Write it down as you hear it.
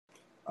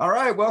All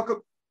right,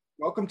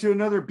 welcome to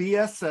another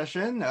BS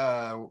session.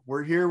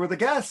 We're here with a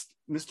guest,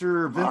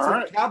 Mr.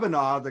 Vincent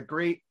Cabagnot, the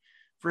great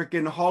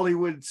freaking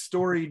Hollywood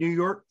story, New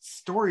York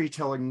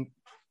storytelling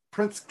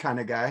prince kind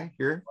of guy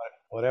here.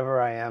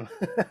 Whatever I am.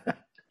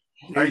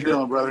 How you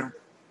doing, brother?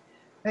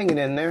 Hanging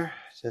in there.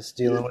 Just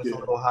dealing with a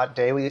little hot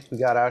day we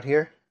got out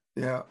here.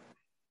 Yeah.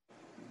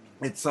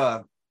 It's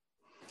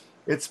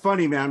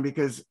funny, man,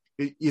 because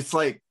it's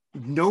like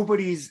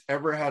nobody's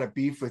ever had a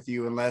beef with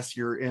you unless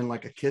you're in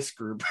like a KISS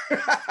group.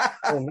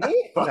 Oh,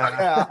 me?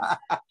 Nah.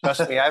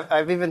 Trust me,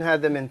 I've even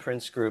had them in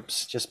Prince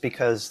groups just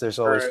because there's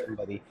always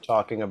somebody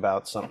talking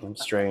about something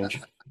strange.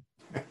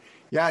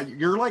 Yeah,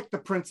 you're like the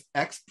Prince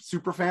X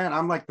super fan.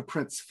 I'm like the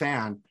Prince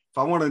fan. If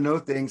I want to know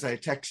things, I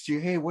text you,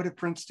 hey, what did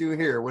Prince do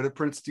here? What did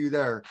Prince do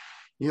there?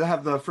 You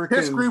have the freaking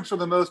KISS groups are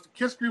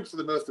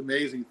the most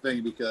amazing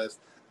thing because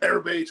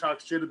everybody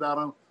talks shit about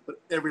them,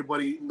 but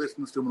everybody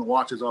listens to them and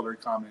watches all their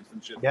comments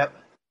and shit. Yep.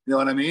 You know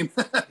what I mean?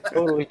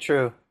 Totally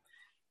true.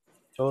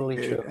 Totally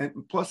true.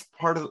 And plus,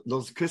 part of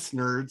those KISS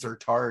nerds are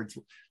tards.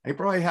 They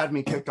probably had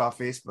me kicked off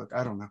Facebook.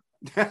 I don't know.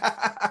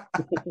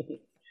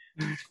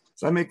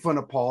 So I make fun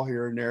of Paul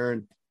here and there,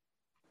 and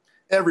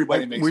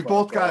everybody makes. We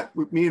both got.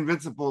 Me and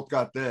Vincent both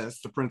got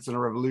this, the Prince and the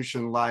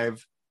Revolution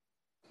live,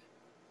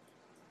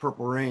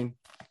 Purple Rain,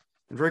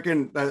 and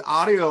freaking the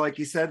audio, like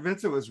you said,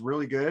 Vincent, was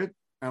really good.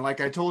 And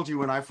like I told you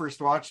when I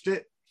first watched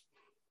it,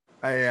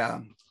 I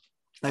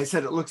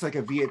said it looks like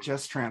a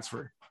VHS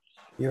transfer.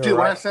 Dude, right.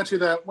 when I sent you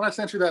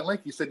that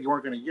link, you said you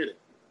weren't going to get it.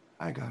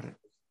 I got it.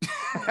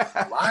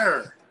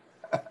 Liar.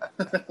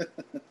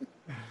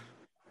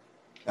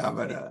 Yeah,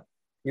 but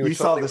you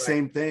saw the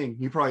same thing.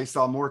 You probably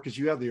saw more because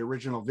you have the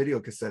original video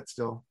cassette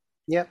still.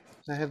 Yep,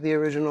 I have the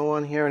original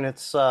one here, and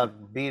it's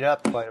beat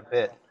up quite a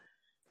bit.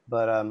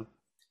 But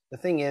the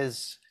thing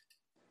is,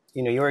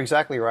 you were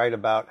exactly right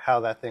about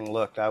how that thing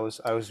looked. I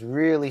was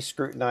really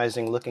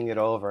scrutinizing, looking it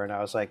over, and I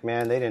was like,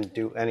 man, they didn't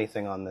do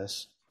anything on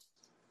this.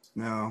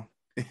 No,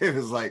 it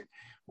was like,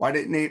 why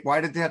did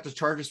they have to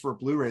charge us for a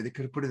Blu-ray? They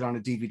could have put it on a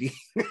DVD.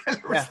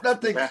 There was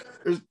nothing.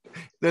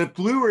 The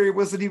Blu-ray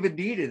wasn't even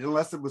needed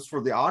unless it was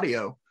for the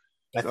audio.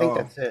 I think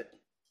that's it.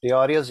 The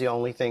audio is the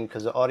only thing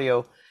because the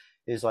audio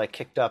is like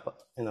kicked up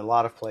in a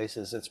lot of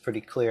places. It's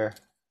pretty clear.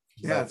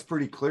 Yeah, it's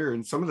pretty clear,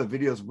 and some of the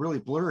videos really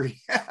blurry.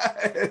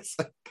 It's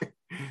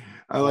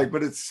like,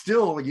 but it's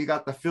still, you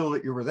got the feel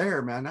that you were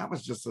there, man. That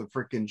was just a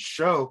freaking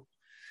show.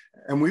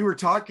 And we were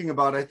talking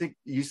about, I think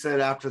you said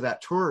after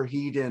that tour,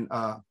 he didn't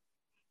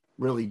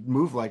really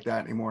move like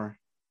that anymore.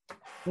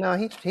 No,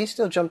 he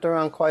still jumped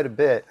around quite a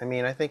bit. I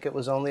mean, I think it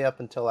was only up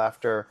until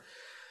after,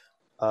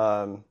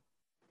 when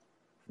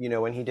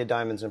he did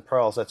Diamonds and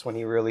Pearls, that's when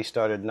he really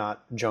started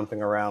not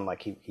jumping around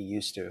like he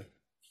used to.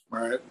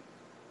 Right.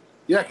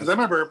 Yeah, because I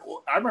remember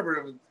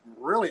it was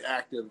really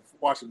active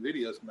watching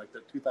videos in like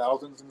the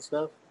 2000s and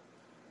stuff.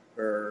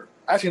 Or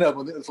actually, no, it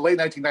was late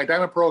 1990s.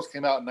 Diamond and Pearls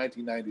came out in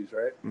 1990s,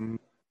 right? Mm-hmm.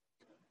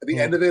 At the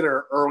end of it,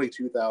 or early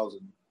 2000?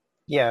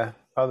 Yeah,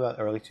 probably about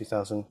early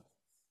 2000.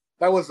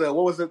 That was what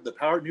was it? The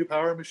New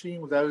Power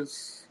Machine? Was that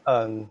his?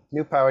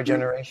 New Power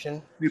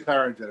Generation. New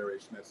Power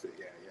Generation. That's it.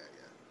 Yeah.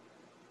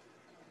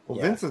 Well,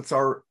 yeah. Vincent's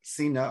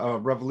seen a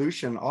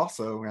Revolution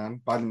also,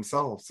 man, by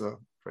themselves. So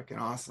freaking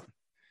awesome.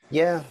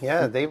 Yeah.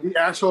 The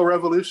actual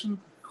Revolution.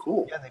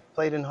 Cool. Yeah, they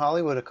played in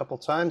Hollywood a couple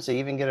times. They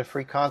even get a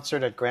free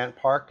concert at Grant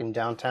Park in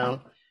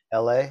downtown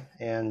LA,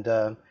 and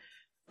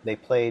they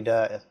played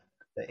the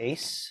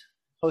Ace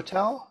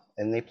Hotel,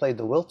 and they played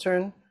the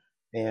Wiltern,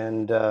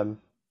 and I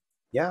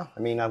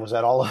was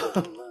at all of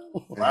them.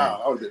 Wow,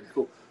 that would have been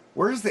cool.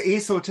 Where's the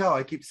Ace Hotel?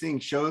 I keep seeing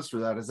shows for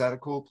that. Is that a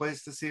cool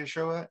place to see a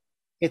show at?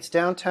 It's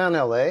downtown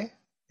LA.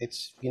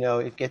 It's,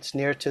 it gets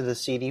near to the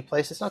CD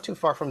place. It's not too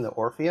far from the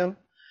Orpheum.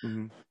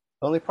 Mm-hmm.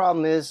 The only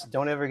problem is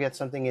don't ever get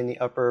something in the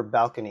upper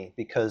balcony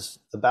because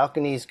the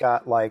balcony's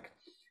got like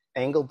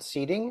angled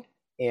seating,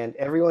 and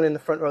everyone in the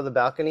front row of the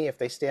balcony, if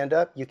they stand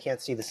up, you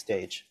can't see the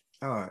stage.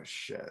 Oh,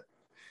 shit.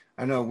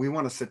 I know. We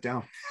want to sit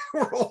down.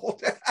 We're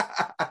old.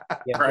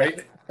 Yeah,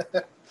 right?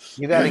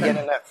 You got to get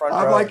in that front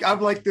row.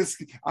 I'm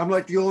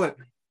like the old one.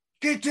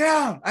 Get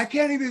down. I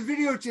can't even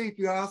videotape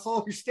you,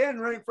 asshole. You're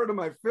standing right in front of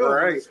my film.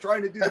 Right. I was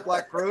trying to do the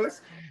Black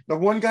Crows. The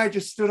one guy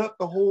just stood up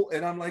the whole,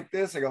 and I'm like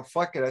this. I go,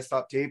 fuck it. I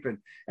stopped taping.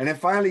 And then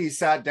finally he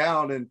sat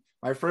down, and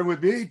my friend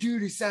would be, hey,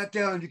 dude, he sat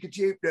down. You can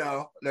tape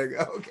now. Like,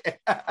 okay.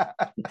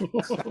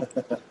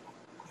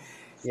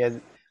 Yeah,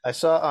 I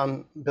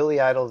saw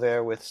Billy Idol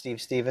there with Steve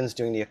Stevens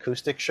doing the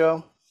acoustic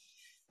show.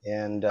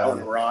 And that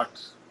was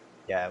rocked.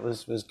 Yeah, it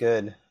was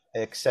good.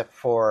 Except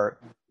for,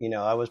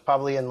 I was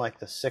probably in like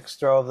the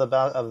 6th row of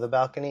the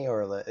balcony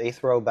or the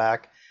 8th row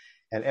back,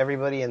 and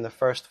everybody in the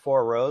first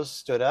 4 rows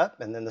stood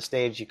up, and then the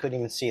stage, you couldn't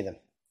even see them.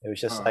 It was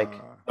just they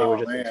were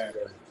just man.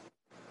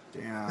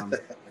 Damn.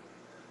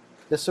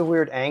 Just a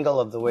weird angle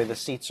of the way the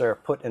seats are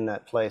put in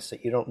that place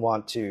that you don't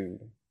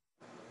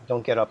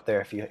get up there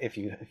if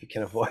you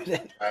can avoid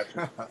it.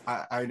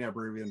 I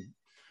never even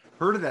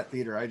heard of that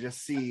theater. I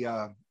just see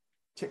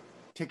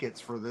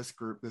tickets for this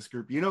group.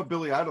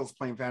 Billy Idol's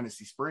playing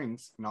Fantasy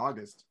Springs in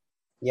August.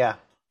 Yeah.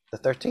 The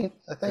 13th,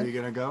 I Are think. you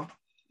gonna go?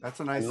 That's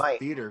a nice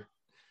theater.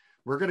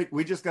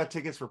 We just got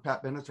tickets for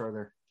Pat Benatar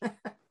there.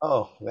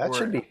 Oh, that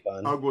should be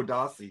fun.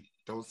 Aguadasi.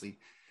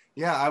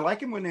 Yeah, I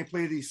like him when they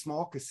play these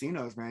small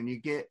casinos, man. You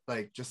get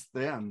like just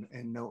them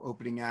and no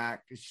opening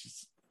act. It's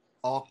just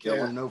all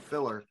killer, no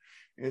filler.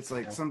 It's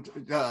like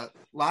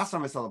last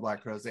time I saw the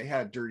Black Crowes, they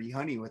had Dirty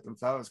Honey with them,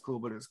 so that was cool.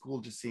 But it was cool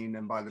just seeing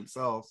them by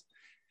themselves.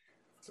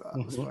 So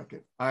that was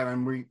fucking. I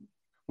mean,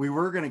 we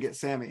were gonna get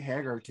Sammy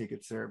Hagar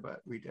tickets there,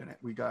 but we didn't.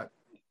 We got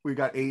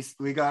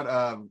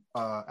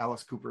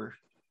Alice Cooper.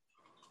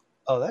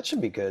 Oh, that should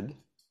be good.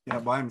 Yeah,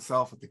 by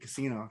himself at the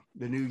casino.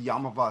 The new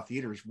Yamava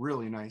Theater is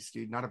really nice,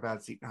 dude. Not a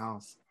bad seat in the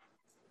house.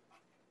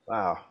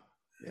 Wow.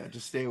 Yeah,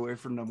 just stay away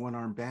from the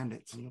one-armed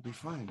bandits and you'll be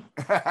fine.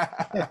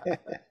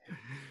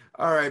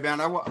 All right, man.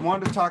 I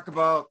wanted to talk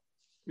about,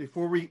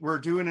 before we're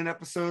doing an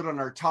episode on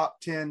our top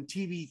 10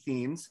 TV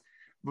themes.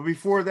 But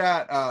before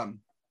that,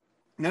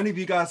 none of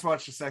you guys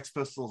watched the Sex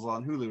Pistols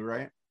on Hulu,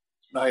 right?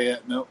 Not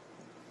yet, no.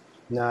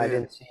 No, I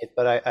didn't see it,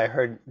 but I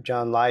heard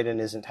John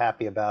Lydon isn't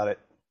happy about it.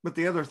 But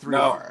the other three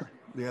are.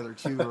 The other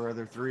two or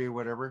other three or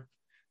whatever.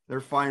 They're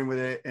fine with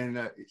it.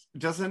 And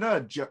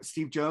doesn't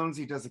Steve Jones,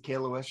 he does a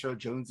KLOS show,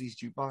 Jonesy's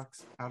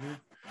Jukebox out here.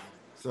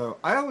 So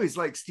I always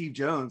like Steve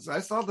Jones. I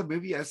saw the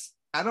movie.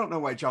 I don't know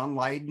why John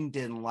Lydon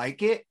didn't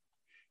like it.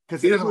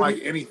 Because he doesn't like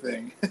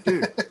anything.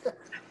 Dude,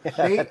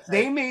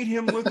 they made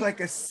him look like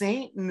a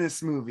saint in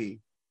this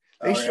movie.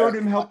 They showed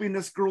him helping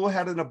this girl who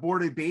had an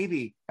aborted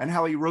baby and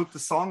how he wrote the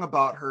song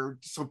about her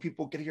so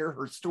people could hear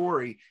her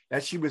story,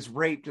 that she was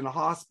raped in a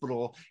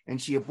hospital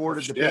and she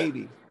aborted the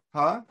baby.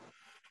 Huh?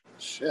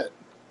 Shit.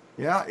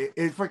 Yeah.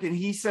 It freaking,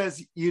 he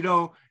says,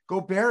 go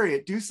bury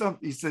it, do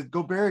something. He said,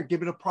 go bury it,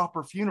 give it a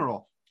proper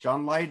funeral.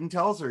 John Lydon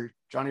tells her,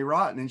 Johnny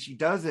Rotten, and she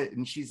does it.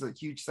 And she's a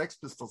huge Sex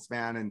Pistols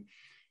fan.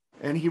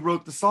 And he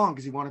wrote the song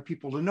because he wanted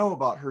people to know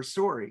about her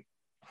story.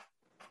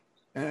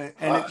 And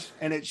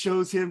it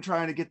shows him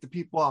trying to get the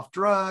people off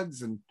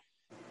drugs, and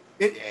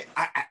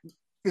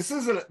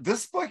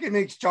this fucking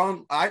makes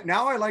John.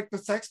 Now I like the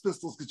Sex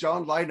Pistols because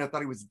John Lydon, I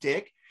thought he was a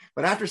dick,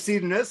 but after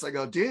seeing this, I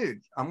go,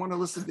 dude, I'm going to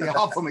listen to the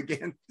album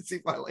again to see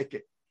if I like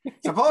it.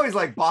 So I've always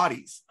liked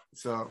Bodies,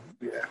 so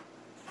yeah.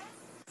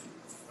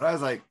 But I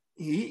was like,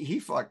 he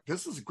fucked.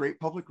 This is great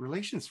public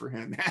relations for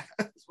him, man.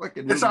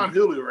 It's on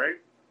Hulu, right?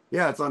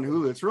 Yeah, it's on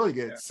Hulu. It's really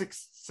good. Yeah.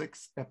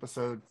 Six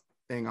episode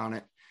thing on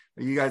it.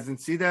 You guys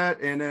didn't see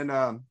that. And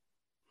then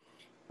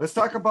let's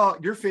talk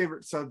about your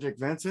favorite subject,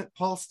 Vincent,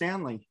 Paul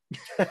Stanley.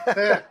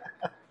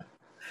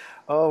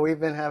 Oh, we've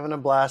been having a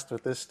blast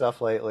with this stuff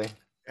lately.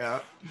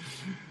 Yeah.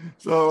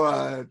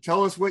 So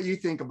tell us what you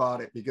think about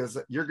it, because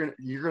you're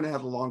gonna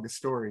have the longest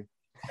story.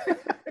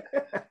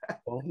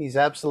 Well, he's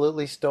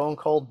absolutely stone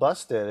cold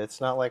busted. It's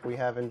not like we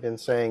haven't been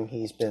saying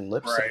he's been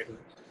lip syncing.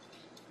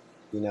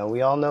 Right.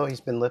 We all know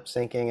he's been lip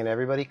syncing, and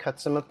everybody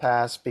cuts him a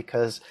pass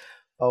because,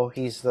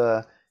 he's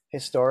the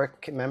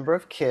historic member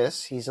of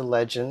KISS. He's a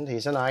legend.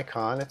 He's an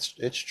icon.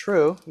 It's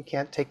true. You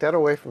can't take that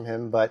away from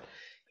him, but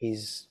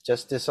he's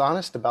just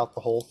dishonest about the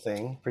whole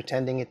thing,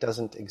 pretending it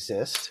doesn't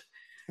exist.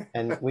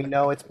 And we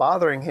know it's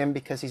bothering him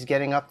because he's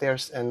getting up there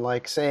and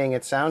like saying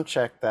at sound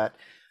check that,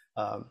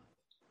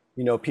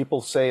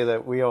 people say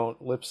that we don't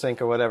lip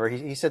sync or whatever.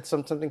 He said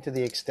something to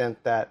the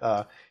extent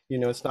that,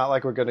 it's not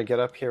like we're going to get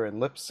up here and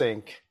lip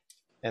sync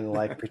and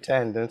like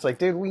pretend. And it's like,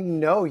 dude, we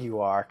know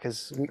you are,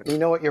 because we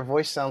know what your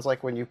voice sounds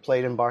like when you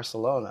played in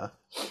Barcelona.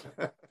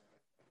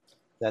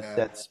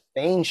 That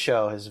Spain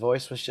show, his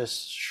voice was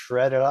just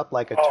shredded up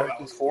like a turkey.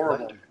 That was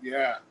horrible. Blender.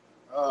 Yeah.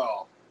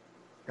 Oh.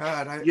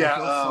 God, I feel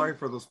sorry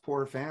for those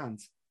poor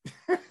fans.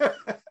 I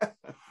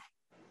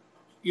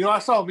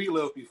saw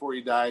Meatloaf before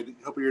he died,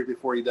 a couple years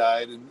before he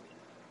died, and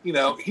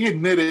he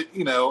admitted,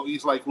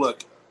 he's like,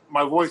 look,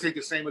 my voice ain't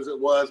the same as it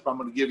was, but I'm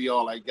going to give you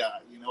all I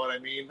got. You know what I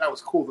mean? That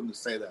was cool of him to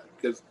say that,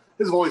 because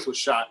his voice was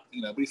shot,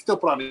 but he still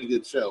put on a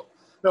good show.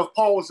 Now, if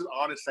Paul was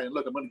honest saying,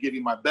 look, I'm going to give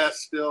you my best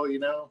still,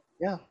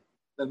 Yeah.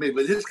 Then maybe,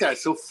 but this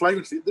guy's so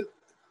flagrant,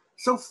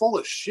 so full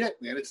of shit,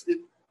 man.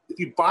 If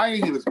you buy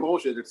any of his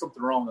bullshit, there's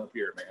something wrong up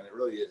here, man. It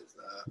really is.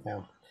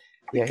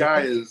 The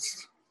guy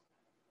is,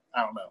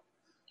 I don't know.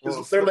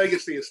 Their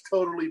legacy is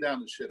totally down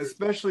the shit.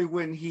 Especially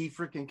when he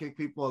freaking kicked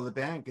people out of the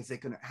band because they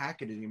couldn't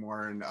hack it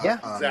anymore. And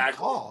exactly.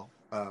 Paul,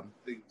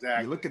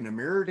 exactly. You look in the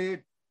mirror,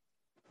 dude.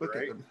 Look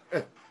at them.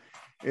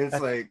 It's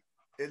like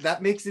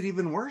that makes it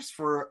even worse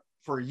for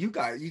you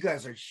guys. You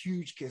guys are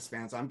huge KISS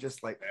fans. I'm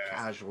just like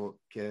casual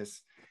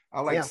KISS.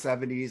 I like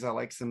 70s. I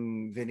like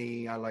some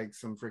Vinny. I like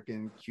some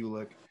freaking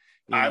Kulick.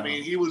 I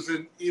mean, he was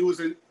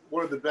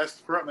one of the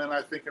best frontmen,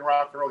 I think, in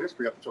rock and roll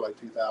history up until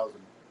like 2000.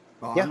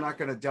 Well, I'm not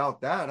going to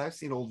doubt that. I've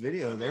seen old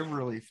video. They're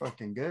really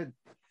fucking good.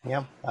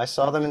 Yeah, I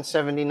saw them in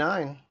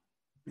 '79.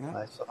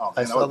 Yeah.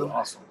 I saw them.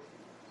 Awesome.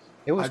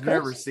 It was I've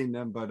never seen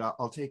them, but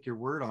I'll take your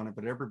word on it.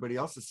 But everybody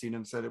else has seen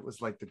them, said it was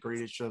like the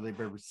greatest show they've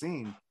ever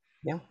seen.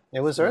 Yeah,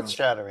 it was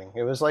earth-shattering.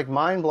 It was like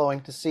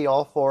mind-blowing to see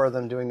all four of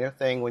them doing their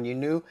thing when you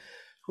knew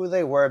who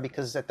they were,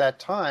 because at that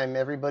time,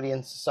 everybody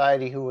in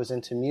society who was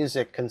into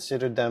music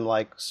considered them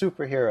like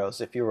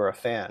superheroes if you were a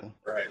fan.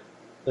 Right.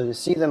 So to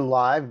see them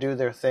live do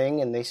their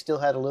thing, and they still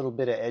had a little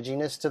bit of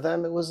edginess to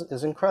them, it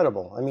was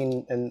incredible. I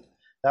mean, and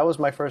that was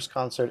my first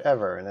concert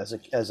ever. And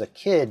as a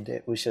kid,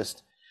 it was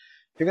just,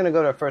 if you're gonna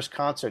go to a first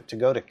concert, to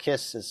go to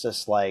Kiss is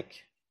just like,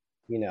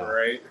 you know,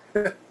 Right.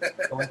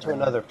 going to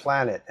another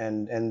planet,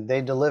 and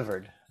they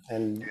delivered.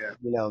 And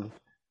you know,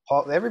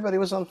 everybody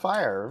was on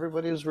fire.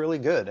 Everybody was really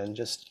good. And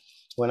just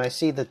when I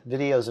see the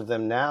videos of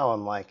them now,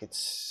 I'm like,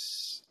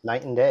 it's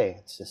night and day.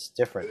 It's just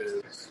different.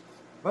 It is.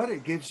 But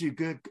it gives you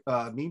good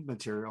meme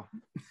material.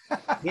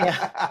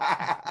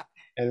 Yeah.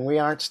 And we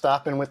aren't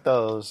stopping with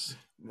those.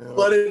 No.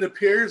 But it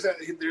appears that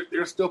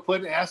they're still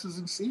putting asses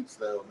in seats,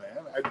 though,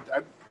 man.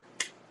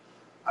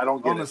 I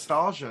don't get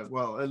nostalgia.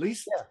 Well, at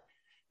least,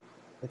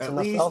 it's a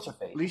nostalgia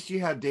phase. At least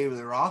you had David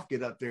the Roth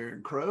get up there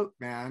and croak,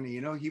 man.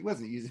 You know, he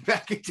wasn't using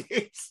backing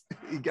tapes.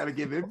 You got to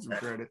give him some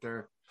credit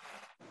there.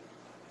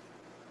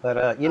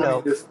 But you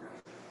know,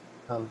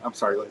 I'm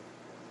sorry. Like,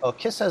 oh,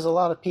 Kiss has a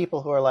lot of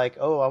people who are like,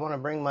 oh, I want to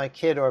bring my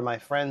kid or my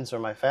friends or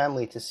my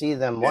family to see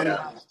them one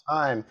last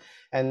time.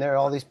 And there are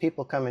all these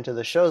people coming to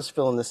the shows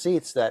filling the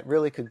seats that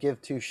really could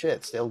give two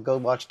shits. They'll go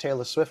watch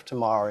Taylor Swift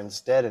tomorrow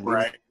instead. And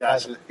right.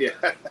 Gotcha. Yeah.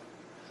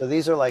 So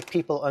these are like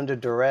people under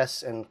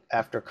duress and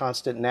after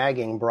constant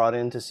nagging brought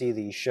in to see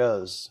these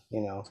shows,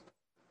 you know.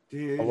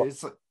 Dude,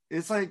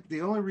 it's like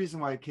the only reason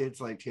why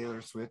kids like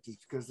Taylor Swift is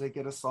because they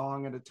get a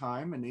song at a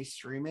time and they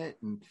stream it,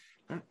 and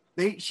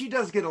she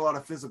does get a lot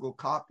of physical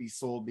copies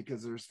sold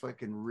because there's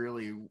fucking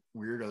really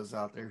weirdos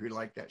out there who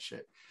like that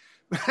shit.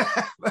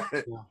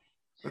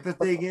 But the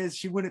thing is,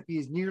 she wouldn't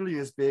be nearly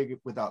as big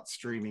without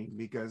streaming,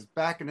 because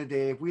back in the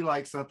day, if we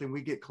like something,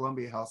 we get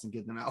Columbia House and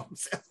get them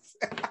albums.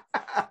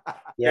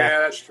 Yeah,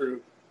 that's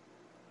true.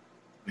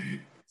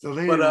 So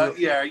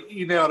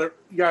you nailed it.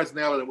 You guys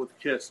nailed it with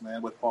Kiss,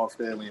 man, with Paul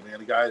Stanley, man.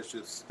 The guy's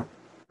just,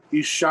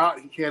 he's shot.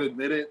 He can't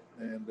admit it.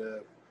 And I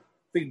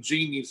think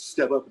Gene needs to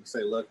step up and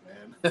say, look,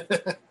 man,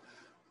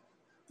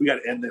 we got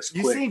to end this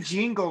quick. You seen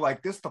Gene go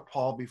like this to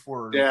Paul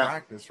before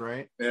practice,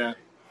 right? Yeah.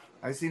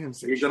 I seen him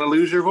say, you're going to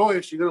lose your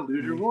voice. You're going to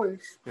lose your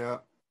voice. Yeah.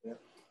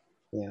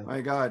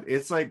 My God.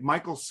 It's like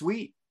Michael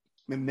Sweet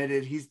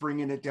admitted he's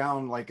bringing it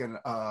down like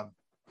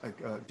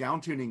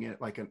down tuning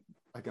it like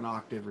an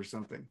octave or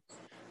something,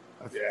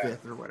 a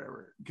fifth or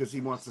whatever, because he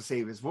wants to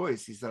save his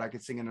voice. He said, I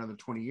could sing another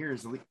 20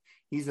 years.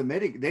 He's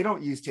admitting they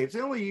don't use tapes.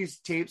 They only use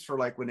tapes for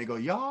like when they go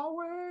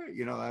Yahweh,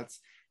 you know.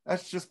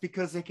 That's just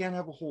because they can't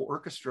have a whole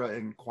orchestra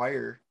and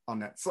choir on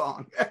that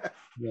song.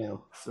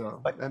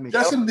 So that makes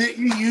doesn't that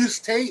you use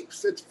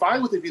tapes? It's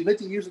fine with it. If you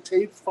let you use a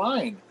tape,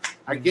 fine.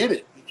 I get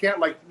it. You can't,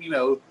 like, you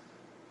know,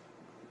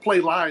 play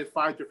live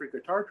 5 different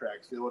guitar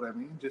tracks. You know what I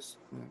mean? Just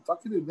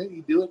fucking admit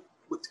you do it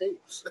with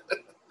tapes.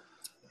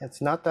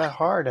 It's not that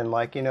hard, and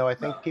like, you know, I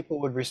think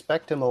people would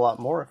respect him a lot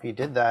more if he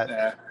did that.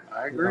 Yeah,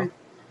 I agree. You know?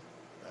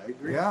 I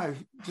agree. Yeah,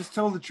 just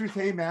tell the truth.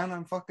 Hey, man,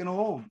 I'm fucking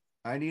old.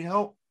 I need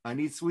help. I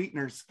need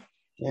sweeteners.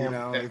 You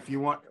know, if you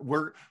want,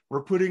 we're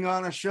putting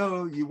on a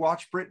show. You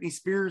watch Britney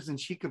Spears and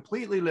she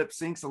completely lip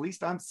syncs. At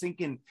least I'm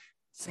singing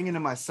to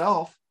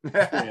myself.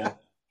 But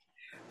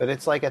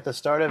it's like at the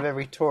start of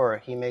every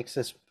tour, he makes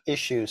this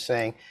issue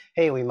saying,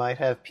 hey, we might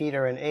have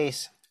Peter and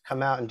Ace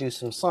come out and do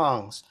some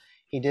songs.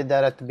 He did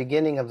that at the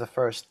beginning of the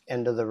first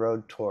End of the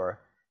Road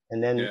tour.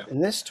 And then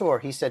in this tour,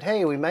 he said,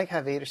 hey, we might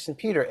have Ace and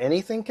Peter.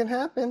 Anything can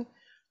happen.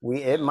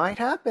 It might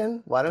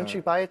happen. Why don't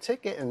you buy a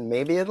ticket and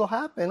maybe it'll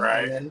happen.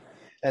 Right.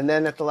 And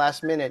then at the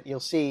last minute, you'll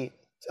see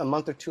a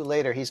month or two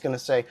later, he's going to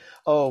say,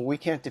 oh, we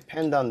can't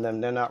depend on them.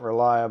 They're not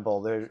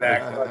reliable.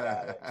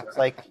 It's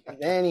like,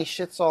 then he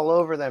shits all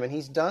over them. And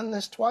he's done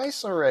this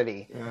twice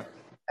already. Yeah.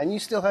 And you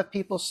still have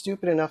people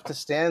stupid enough to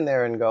stand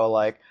there and go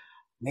like,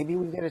 maybe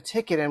we get a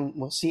ticket and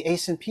we'll see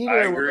Ace and Peter.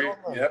 I agree.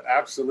 Yep,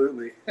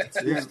 absolutely.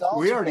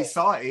 We already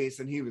saw Ace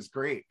and he was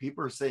great.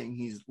 People are saying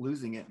he's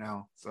losing it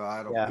now. So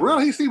I don't know. Well,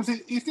 he seems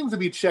to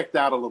be checked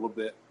out a little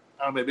bit.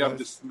 I don't know, maybe I'm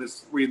just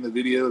misreading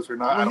the videos or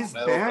not. His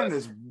band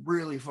is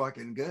really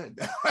fucking good.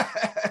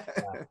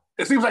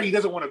 It seems like he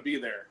doesn't want to be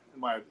there.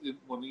 When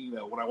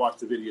I watch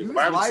the videos,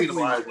 I haven't seen him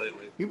live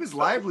lately. He was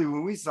lively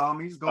when we saw him.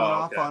 He's going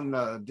off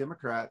on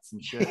Democrats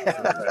and shit.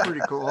 So it's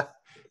pretty cool.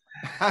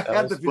 I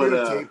had the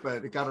videotape,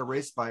 but it got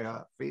erased by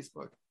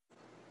Facebook.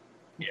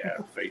 Yeah,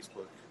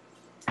 Facebook.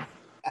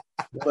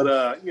 But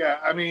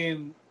I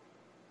mean,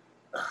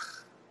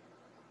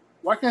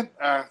 why can't?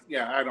 I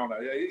don't know.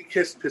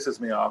 Kiss pisses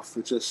me off.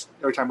 It's just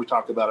every time we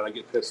talk about it, I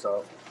get pissed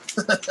off.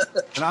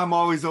 And I'm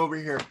always over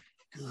here.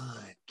 Good.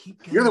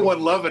 Keep going. You're the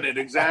one loving it,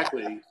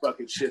 exactly.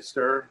 Fucking shit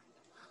stir.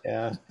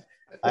 Yeah.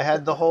 I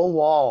had the whole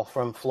wall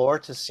from floor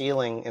to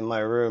ceiling in my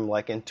room,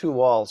 like in 2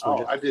 walls.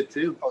 I did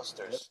too.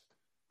 Posters.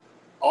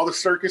 All the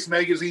circus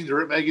magazines,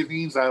 rip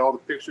magazines, I had all the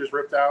pictures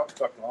ripped out,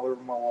 fucking all over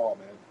my wall,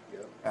 man.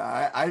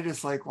 Yeah. I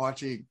just like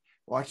watching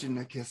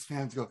the Kiss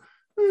fans go,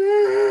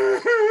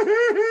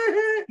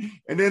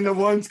 and then the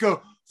ones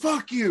go,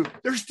 fuck you,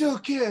 they're still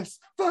Kiss.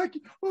 Fuck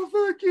you, well,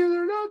 fuck you,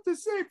 they're not the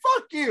same.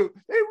 Fuck you,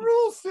 they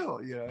rule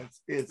still. You know,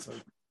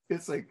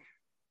 it's like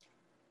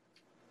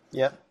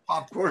Yep.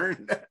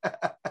 popcorn.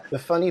 The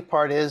funny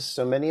part is,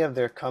 so many of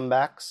their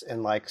comebacks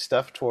and like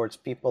stuff towards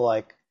people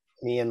like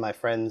me and my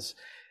friends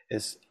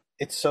is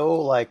it's so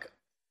like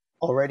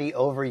already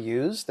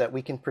overused that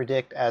we can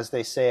predict as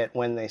they say it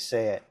when they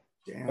say it.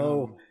 Damn.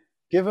 Oh,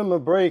 give him a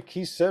break.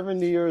 He's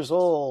 70 years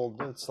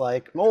old. It's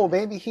like, oh,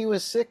 maybe he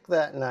was sick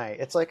that night.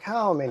 It's like,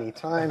 how many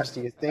times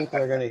do you think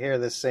they're going to hear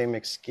the same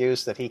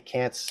excuse that he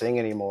can't sing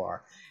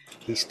anymore?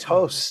 He's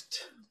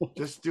toast.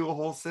 Just do a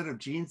whole set of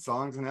Gene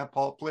songs and have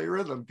Paul play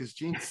rhythm because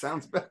Gene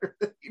sounds better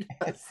than he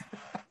does.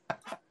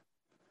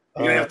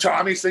 You can have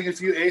Tommy sing a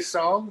few Ace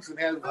songs and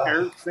have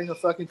Eric sing a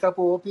fucking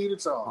couple of Peter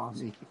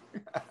songs.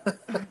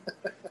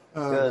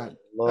 Good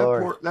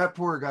Lord. That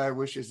poor guy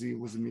wishes he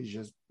was a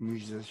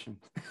musician.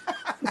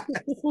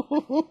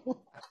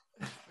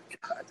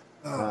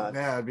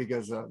 Man,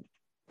 because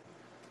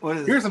what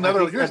is here's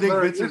another. I think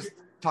Vincent's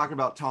talking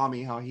about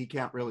Tommy, how he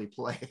can't really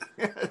play.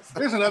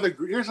 Here's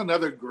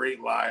another great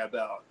lie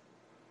about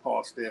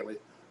Paul Stanley.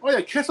 Oh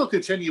yeah, Kiss will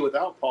continue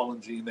without Paul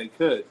and Gene. They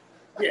could.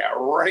 Yeah,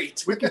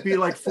 right. We could be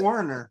like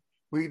Foreigner.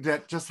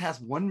 That just has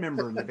one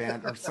member in the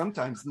band, or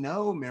sometimes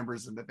no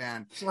members in the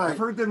band. I've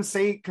heard them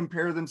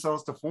compare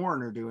themselves to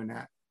Foreigner doing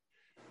that.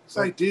 It's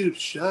like, dude,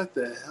 shut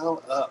the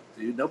hell up,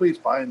 dude. Nobody's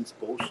buying this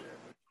bullshit.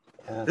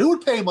 Yeah. Who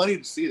would pay money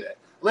to see that?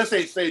 Unless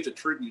they say it's a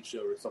tribute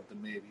show or something,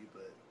 maybe.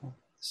 But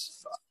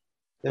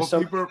there's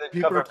some people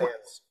cover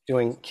bands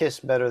doing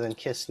Kiss better than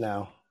Kiss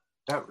now.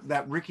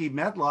 That Ricky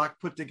Medlock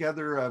put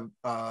together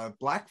a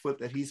Blackfoot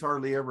that he's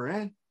hardly ever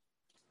in.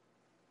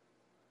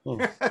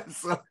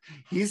 So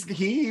he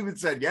even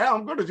said, yeah,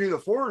 I'm going to do the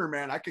Foreigner,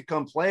 man. I could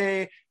come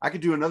play. I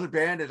could do another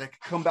band and I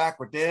could come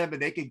back with them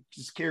and they could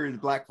just carry the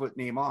Blackfoot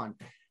name on.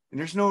 And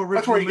there's no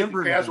original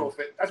member. That's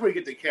where you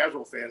get the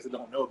casual fans that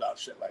don't know about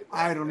shit like that.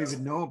 I don't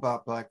even know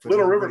about Blackfoot.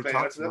 Little River Band,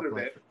 that's another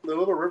band. The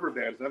Little River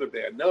Band is another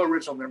band. No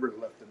original members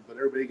left them, but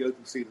everybody goes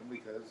and see them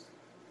because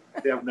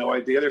they have no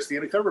idea they're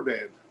seeing a cover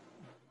band.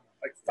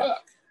 Like,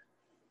 fuck.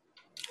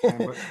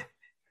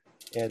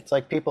 Yeah, it's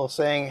like people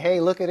saying, hey,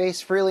 look at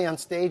Ace Frehley on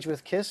stage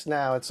with Kiss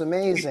now. It's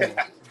amazing.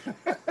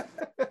 Yeah.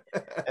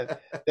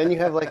 Then you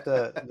have like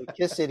the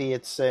Kiss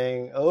idiots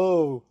saying,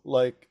 oh,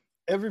 like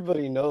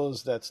everybody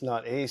knows that's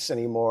not Ace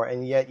anymore,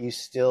 and yet you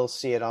still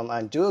see it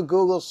online. Do a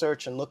Google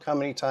search and look how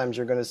many times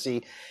you're going to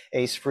see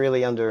Ace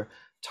Frehley under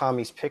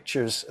Tommy's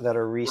pictures that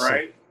are recent.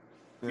 Right.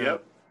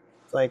 Yep.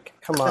 It's like,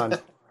 come on.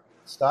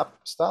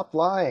 Stop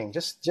lying.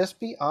 Just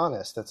be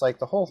honest. It's like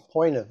the whole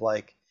point of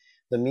like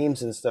the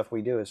memes and stuff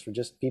we do is for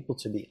just people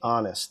to be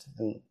honest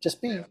and just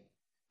be,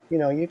 you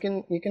know, you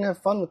can have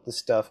fun with this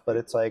stuff, but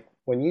it's like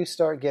when you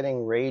start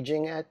getting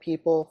raging at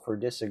people for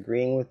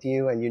disagreeing with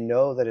you and you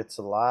know that it's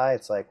a lie,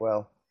 it's like,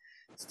 well,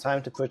 it's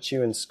time to put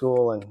you in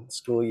school and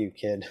school you,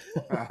 kid.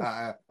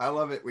 I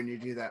love it when you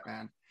do that,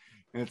 man.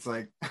 And it's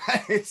like,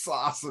 it's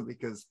awesome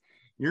because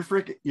you're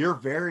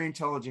a very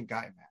intelligent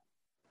guy,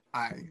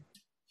 man.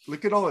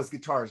 Look at all his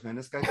guitars, man.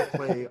 This guy can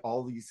play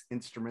all these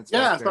instruments.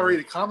 Yeah, it's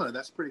already commented.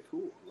 That's pretty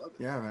cool. Love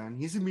it. Yeah, man.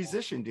 He's a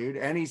musician, dude.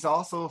 And he's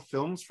also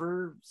films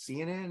for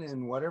CNN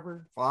and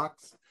whatever,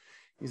 Fox.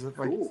 He's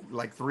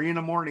like 3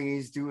 a.m.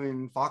 He's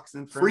doing Fox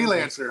and Friends.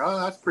 Freelancer.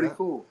 Oh, that's pretty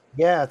cool.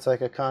 Yeah, it's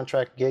like a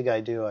contract gig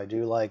I do. I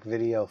do like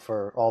video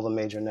for all the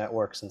major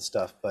networks and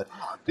stuff, but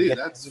dude,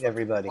 that's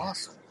everybody.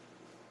 Awesome.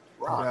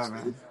 Rocks, yeah,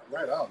 man. Dude.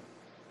 Right on.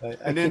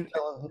 I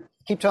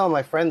keep telling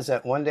my friends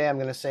that one day I'm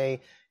going to say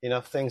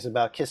enough things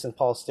about Kiss and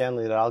Paul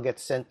Stanley that I'll get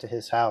sent to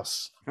his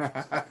house.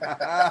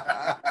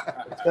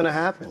 It's going to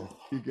happen.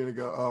 You're going to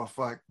go, oh,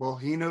 fuck. Well,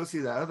 he knows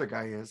who that other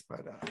guy is,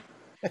 but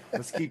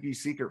let's keep you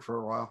secret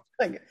for a while.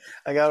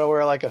 I got to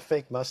wear like a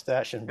fake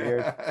mustache and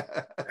beard.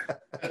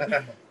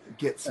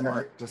 Get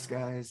smart,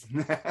 disguise.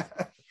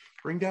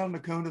 Bring down the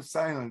cone of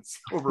silence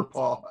over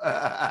Paul.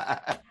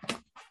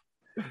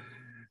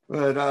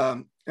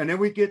 But and then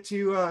we get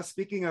to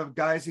speaking of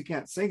guys who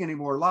can't sing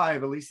anymore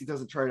live, at least he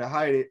doesn't try to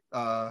hide it.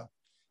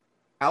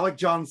 Alec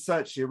John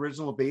Such, the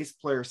original bass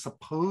player,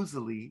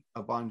 supposedly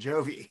of Bon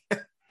Jovi.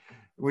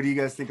 What do you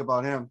guys think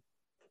about him?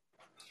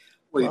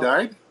 Well, he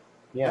died?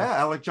 Yeah,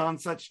 Alec John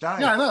Such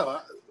died. Yeah, I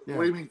know. Yeah.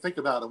 What do you mean think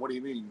about him? What do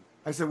you mean?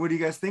 I said, what do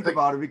you guys think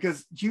about it?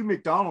 Because Hugh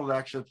McDonald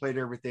actually played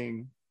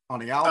everything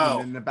on the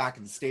album in the back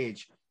of the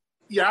stage.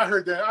 Yeah, I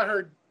heard that. I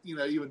heard, you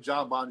know, even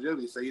John Bon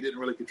Jovi say he didn't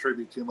really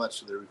contribute too much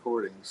to the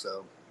recording.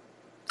 So,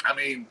 I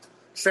mean,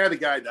 sad the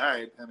guy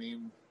died. I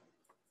mean,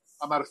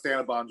 I'm not a fan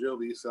of Bon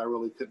Jovi, so I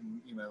really couldn't,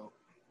 you know.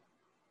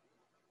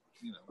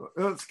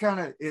 Well, it's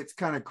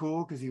kind of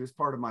cool because he was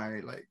part of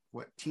my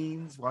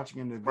teens, watching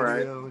him in the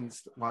video and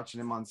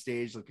watching him on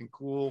stage looking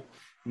cool.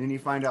 And then you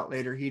find out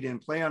later he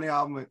didn't play on the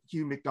album.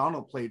 Hugh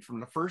McDonald played from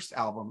the first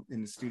album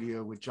in the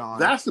studio with John.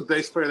 That's the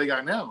bass player they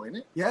got now, isn't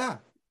it? Yeah.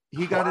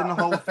 He got in the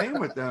Hall of Fame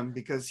with them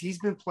because he's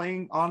been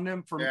playing on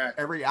them from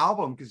every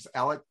album because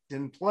Alec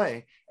didn't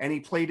play and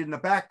he played in the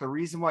back. The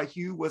reason why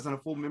Hugh wasn't a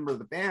full member of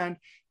the band,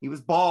 he was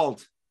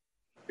bald.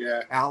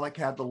 Yeah. Alec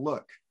had the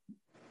look.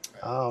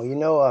 Oh, you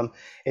know,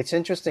 it's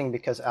interesting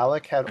because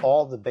Alec had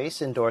all the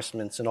bass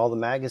endorsements in all the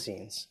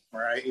magazines.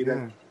 Right.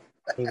 Yeah.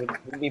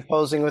 He'd be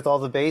posing with all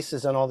the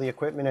basses and all the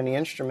equipment and the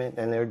instrument,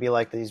 and there would be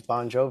like these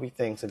Bon Jovi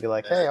things. It'd be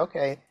like, hey,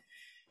 okay.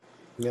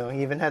 You know,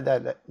 he even had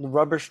that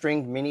rubber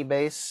stringed mini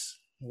bass.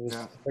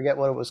 I forget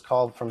what it was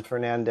called from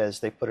Fernandez.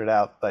 They put it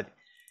out, but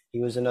he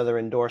was another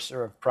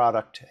endorser of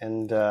product,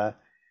 and I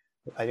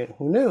didn't.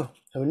 Who knew?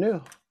 Who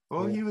knew?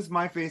 Well, he was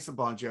my face of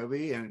Bon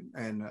Jovi,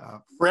 and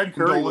Fred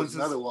Curry was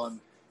another one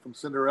from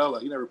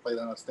Cinderella. He never played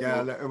on a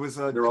single. Yeah, it was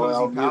a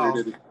Cozy Pal.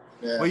 Either, did he?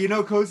 Yeah. Well, you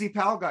know, Cozy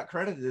Pal got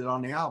credited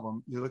on the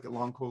album. You look at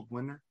Long Cold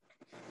Winter.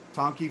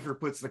 Tom Kiefer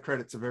puts the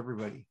credits of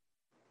everybody.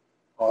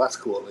 Oh, that's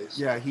cool at least.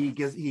 Yeah, he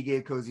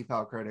gave Cozy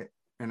Pal credit,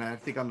 and I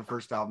think on the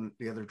first album,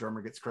 the other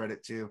drummer gets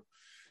credit too.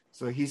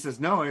 So he says,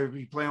 "No, if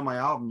you play on my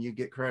album, you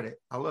get credit."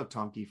 I love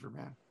Tom Kiefer,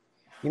 man.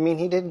 You mean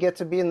he didn't get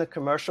to be in the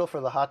commercial for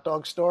the hot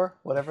dog store,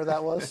 whatever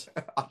that was?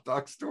 Hot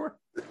dog store.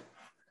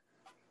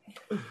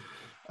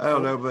 I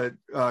don't know,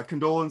 but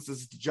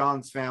condolences to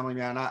John's family,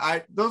 man.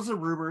 I those are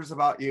rumors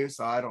about you,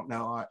 so I don't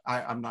know.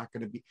 I'm not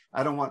going to be.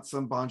 I don't want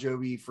some Bon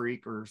Jovi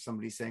freak or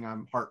somebody saying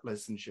I'm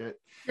heartless and shit.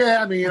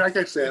 Yeah, I mean, like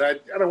I said,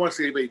 I don't want to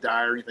see anybody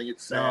die or anything.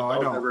 It's sad. No, I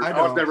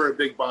was never a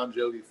big Bon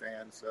Jovi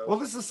fan. So well,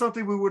 this is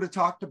something we would have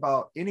talked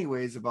about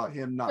anyways about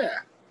him not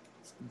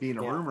being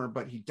a rumor,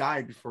 but he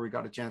died before we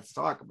got a chance to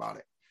talk about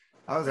it.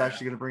 I was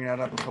actually going to bring that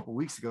up a couple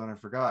weeks ago and I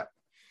forgot.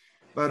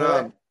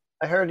 But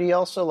I heard he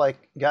also like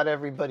got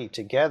everybody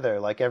together,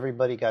 like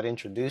everybody got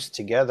introduced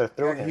together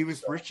through him. He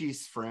was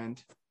Richie's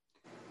friend,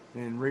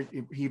 and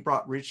he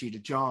brought Richie to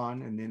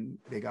John, and then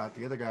they got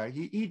the other guy.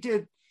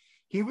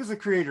 He was a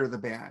creator of the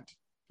band,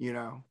 you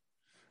know.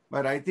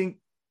 But I think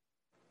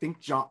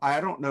John. I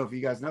don't know if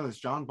you guys know this.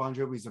 John Bon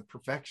Jovi's a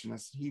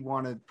perfectionist. He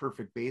wanted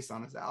perfect bass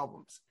on his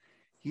albums.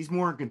 He's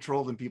more in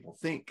control than people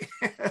think.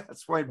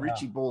 That's why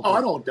Richie Bolt. Oh, I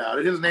don't doubt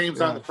it. His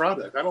name's on the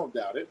product. I don't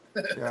doubt it.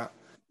 Yeah.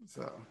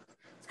 So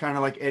it's kind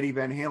of like Eddie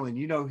Van Halen.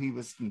 You know, he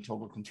was in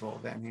total control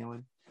of Van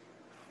Halen.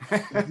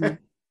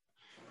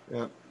 Mm-hmm.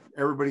 Yeah.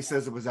 Everybody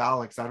says it was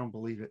Alex. I don't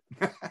believe it.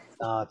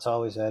 It's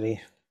always Eddie.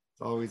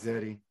 It's always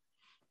Eddie.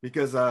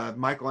 Because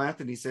Michael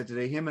Anthony said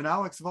today, him and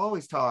Alex have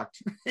always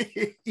talked.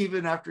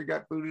 Even after he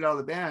got booted out of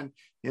the band,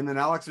 him and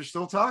Alex are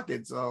still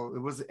talking. So it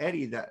was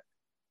Eddie that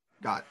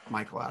got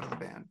Michael out of the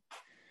band.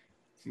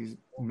 He's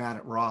mad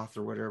at Roth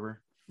or whatever.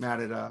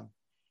 Mad at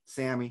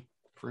Sammy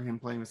for him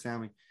playing with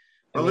Sammy.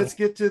 But let's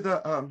get to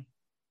the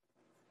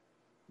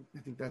I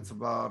think that's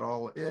about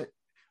all it.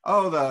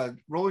 Oh, the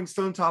Rolling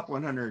Stone Top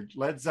 100.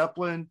 Led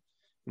Zeppelin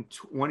in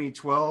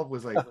 2012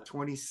 was like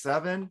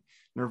 27.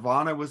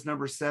 Nirvana was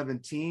number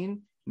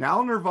 17.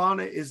 Now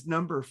Nirvana is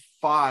number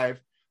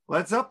 5.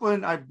 Led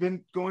Zeppelin, I've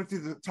been going through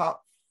the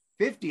top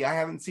 50. I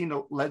haven't seen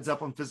a Led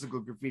Zeppelin physical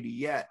graffiti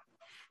yet,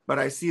 but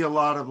I see a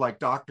lot of like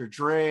Dr.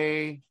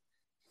 Dre,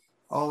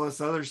 all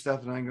this other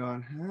stuff, and I'm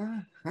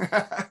going,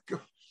 huh?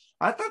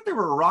 I thought they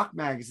were a rock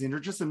magazine or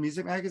just a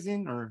music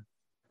magazine, or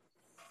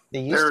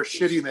they're a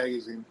shitty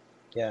magazine.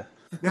 Yeah.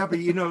 Yeah, but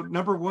you know,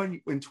 number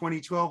 1 in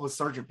 2012 was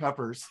Sgt.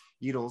 Pepper's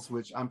Beatles,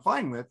 which I'm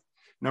fine with.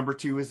 Number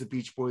 2 is the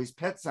Beach Boys'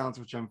 Pet Sounds,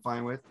 which I'm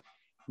fine with.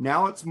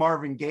 Now it's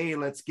Marvin Gaye,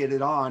 Let's Get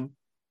It On.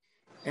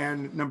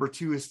 And number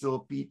 2 is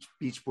still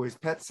Beach Boys'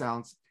 Pet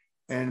Sounds.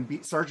 And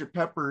Sgt.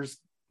 Pepper's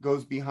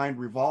goes behind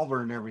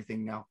Revolver and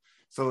everything now.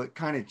 So it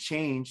kind of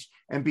changed.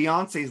 And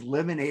Beyonce's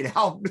Lemonade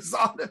album is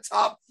on the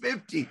top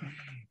 50.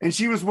 And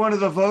she was one of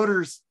the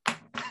voters.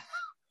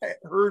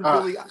 Her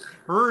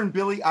and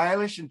Billie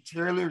Eilish and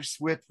Taylor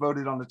Swift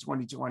voted on the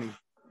 2020.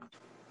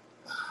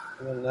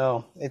 I don't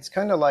know. It's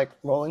kind of like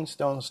Rolling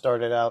Stone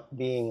started out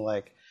being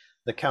like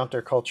the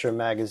counterculture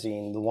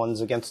magazine, the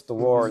ones against the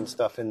war and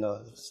stuff in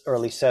the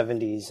early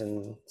 70s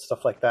and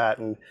stuff like that.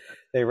 And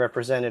they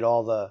represented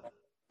all the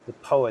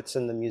poets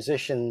and the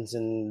musicians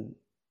and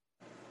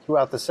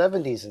throughout the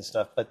 70s and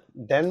stuff. But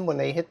then when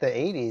they hit the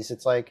 80s,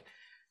 it's like,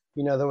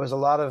 you know, there was a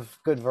lot of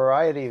good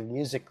variety of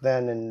music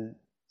then. And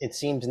it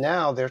seems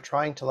now they're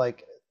trying to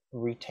like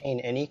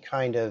retain any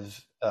kind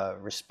of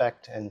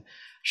respect and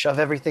shove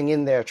everything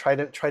in there, try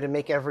to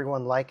make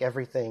everyone like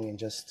everything, and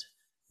just,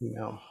 you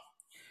know,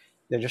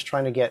 they're just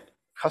trying to get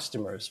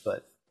customers,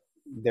 but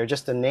they're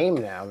just a name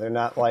now. They're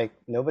not like,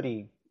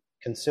 nobody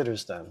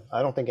considers them.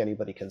 I don't think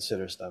anybody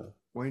considers them.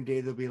 One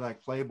day they'll be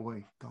like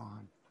Playboy,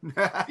 gone.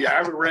 Yeah, I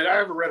haven't read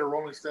a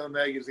Rolling Stone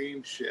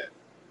magazine shit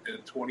in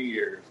 20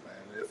 years,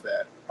 man. If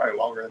that, probably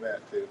longer than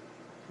that too.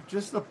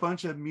 Just a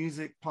bunch of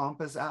music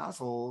pompous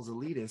assholes,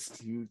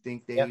 elitists who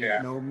think they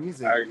know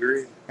music. I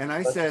agree. And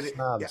I said,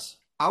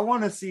 I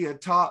want to see a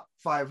top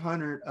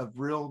 500 of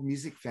real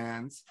music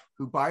fans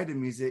who buy the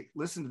music,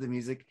 listen to the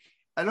music.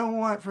 I don't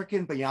want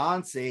freaking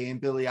Beyonce and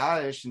Billie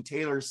Eilish and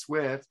Taylor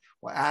Swift.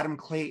 Well, Adam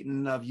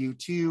Clayton of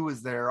U2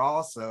 is there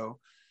also.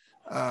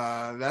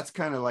 That's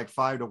kind of like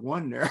 5 to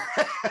 1 there.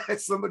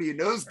 Somebody who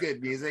knows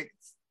good music,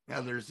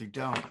 others who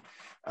don't.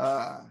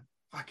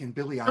 Fucking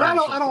Billie Eilish.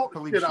 I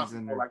don't shit on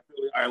them like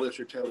Billie Eilish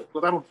or Taylor,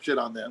 but I don't shit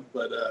on them.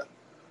 But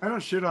I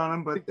don't shit on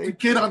them, but they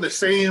get on the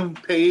same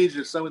page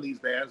as some of these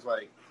bands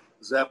like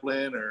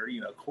Zeppelin or,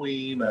 you know,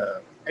 Queen,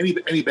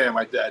 any band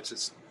like that. It's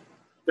just,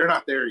 they're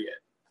not there yet.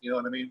 You know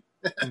what I mean?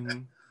 Mm-hmm.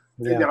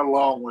 They got a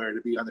long way to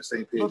be on the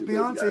same page. But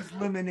Beyonce's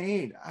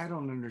Lemonade, I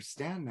don't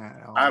understand that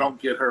album. I don't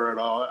get her at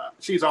all.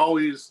 She's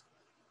always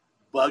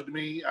bugged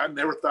me. I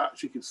never thought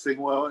she could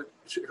sing well.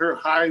 Her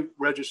high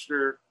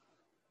register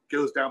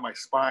goes down my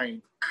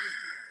spine.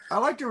 I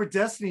liked her with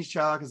Destiny's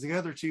Child because the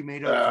other two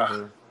made up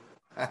for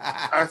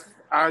her.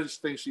 I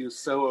just think she is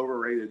so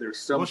overrated.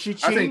 She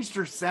changed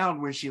her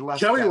sound when she left.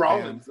 Kelly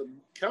Rowland.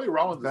 Kelly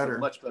Rowland is a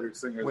much better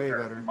singer Way than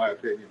her, better. in my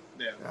opinion.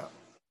 Yeah.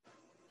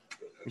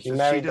 She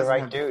married the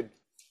right dude.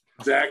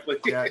 Exactly.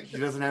 Yeah, she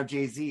doesn't have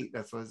Jay-Z.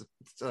 That's what I was to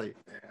tell you.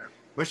 Yeah.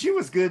 But she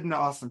was good in the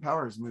Austin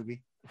Powers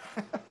movie.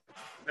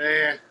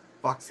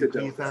 Foxy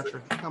P.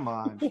 Thatcher. Come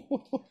on.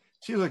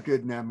 She looked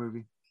good in that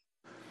movie.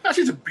 No,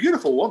 she's a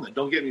beautiful woman.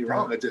 Don't get me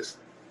wrong.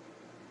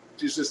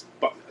 She's just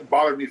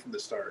bothered me from the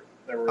start.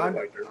 Never really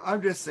liked her.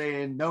 I'm just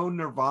saying, no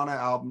Nirvana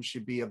album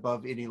should be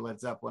above any Led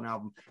Zeppelin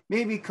album.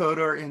 Maybe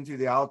Coda or Into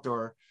the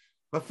Outdoor,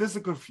 but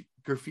Physical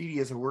Graffiti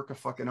is a work of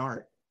fucking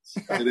art.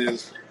 It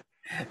is.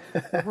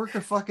 A work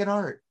of fucking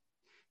art.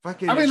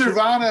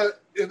 Nirvana,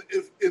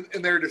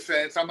 in their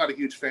defense, I'm not a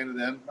huge fan of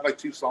them. I like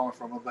 2 songs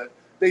from them, but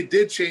they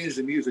did change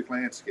the music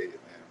landscape,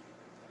 man.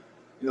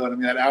 You know what I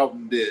mean? That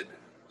album did.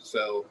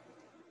 So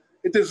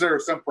it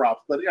deserves some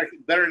props, but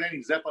better than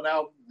any Zeppelin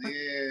album.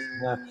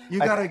 Yeah.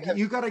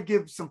 You gotta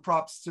give some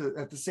props to.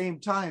 At the same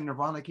time,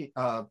 Nirvana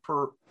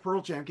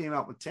Pearl Jam came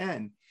out with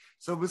 10,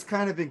 so it was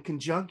kind of in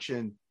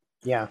conjunction.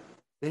 Yeah,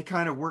 they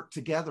kind of worked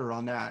together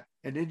on that,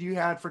 and then you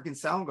had freaking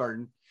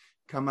Soundgarden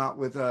come out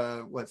with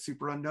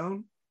Super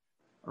Unknown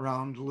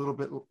around a little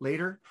bit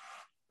later.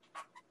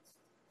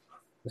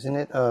 Isn't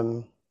it?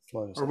 Or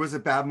was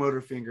it Bad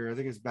Motorfinger? I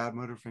think it's Bad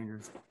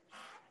Motorfinger.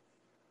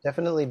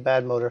 Definitely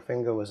Bad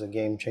Motorfinger was a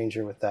game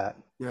changer with that.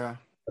 Yeah.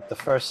 But the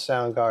first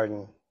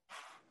Soundgarden,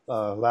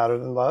 Louder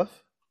Than Love?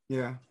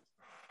 Yeah.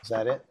 Is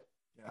that it?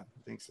 Yeah,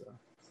 I think so.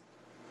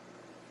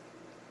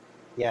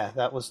 Yeah,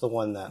 that was the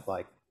one that,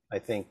 I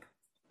think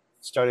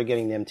started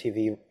getting the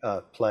MTV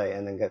play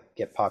and then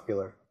get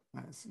popular.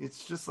 Nice.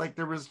 It's just like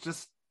there was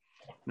just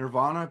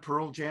Nirvana,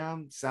 Pearl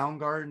Jam,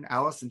 Soundgarden,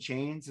 Alice in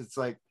Chains. It's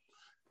like,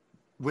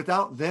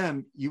 without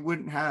them, you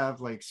wouldn't have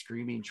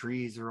Screaming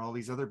Trees or all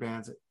these other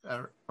bands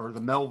or the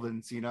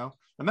Melvins, you know.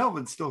 The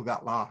Melvins still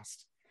got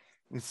lost.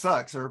 It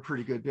sucks. They're a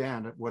pretty good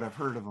band, what I've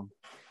heard of them.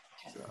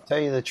 So. Tell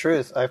you the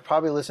truth, I've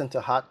probably listened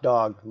to Hot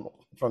Dog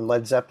from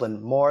Led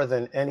Zeppelin more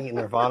than any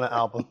Nirvana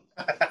album.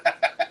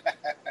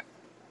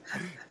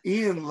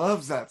 Ian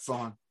loves that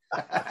song.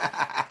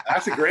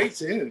 That's a great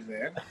tune,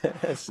 man.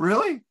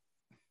 Really?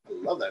 I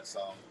love that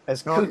song.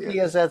 As kooky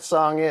as that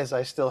song is,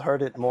 I still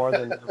heard it more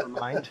than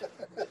Nevermind.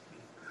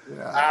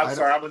 Yeah, I'm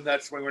sorry, I'm a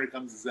nut swing when it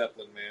comes to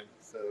Zeppelin, man.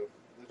 So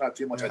there's not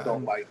too much I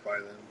don't like by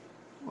them.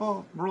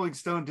 Well, Rolling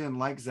Stone didn't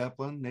like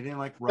Zeppelin. They didn't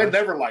like Rush. They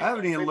never liked. I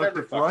haven't even looked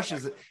if Rush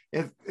is.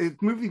 If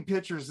Moving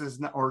Pictures is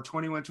not, or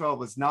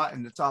 2112 is not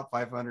in the top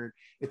 500,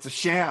 it's a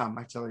sham.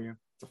 I tell you,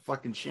 it's a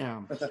fucking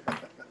sham.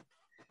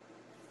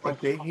 But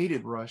they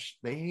hated Rush.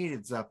 They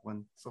hated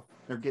Zeppelin. So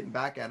they're getting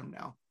back at them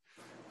now,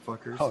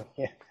 fuckers. Oh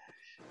yeah,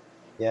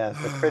 yeah.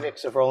 The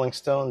critics of Rolling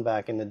Stone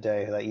back in the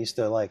day that used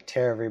to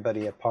tear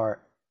everybody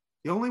apart.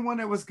 The only one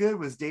that was good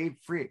was Dave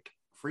Freak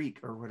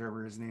or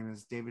whatever his name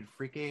is, David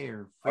Fricke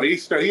or.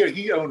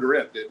 He owned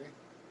Rip, didn't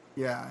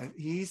he? Yeah,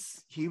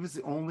 he was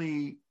the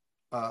only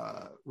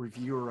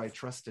reviewer I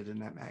trusted in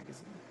that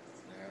magazine.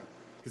 Yeah,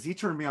 because he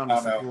turned me on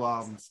to some cool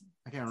albums.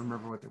 I can't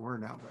remember what they were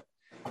now, but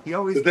he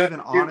always gave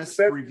an honest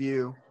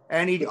review,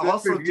 and he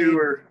also did.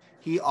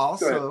 He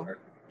also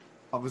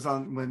was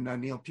on when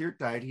Neil Peart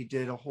died. He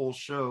did a whole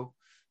show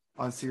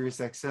on Sirius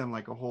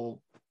XM, a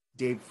whole.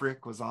 Dave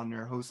Frick was on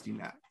there hosting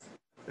that.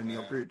 The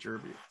Neil Peart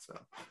tribute, so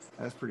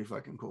that's pretty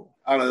fucking cool.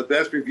 I don't know. The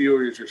best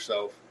reviewer is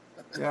yourself.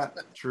 Yeah,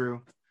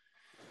 true.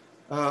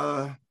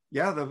 Ralph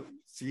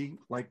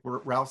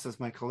says,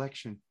 my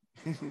collection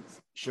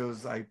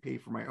shows I pay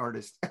for my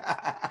artist.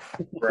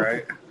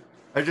 Right.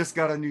 I just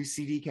got a new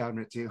CD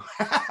cabinet too.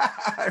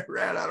 I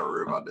ran out of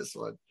room on this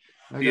one.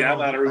 I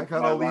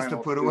got all these to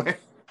put away.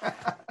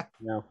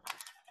 No,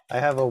 I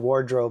have a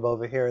wardrobe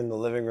over here in the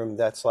living room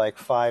that's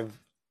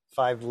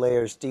five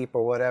layers deep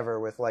or whatever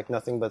with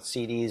nothing but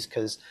CDs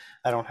because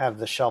I don't have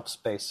the shelf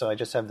space, so I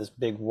just have this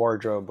big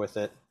wardrobe with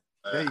it.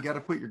 Yeah, you got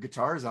to put your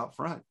guitars out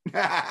front.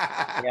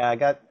 Yeah,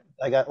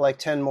 I got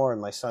 10 more in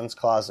my son's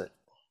closet.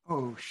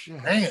 Oh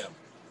shit! Damn,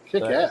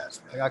 kick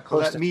ass. I got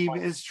close. That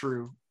meme is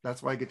true.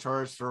 That's why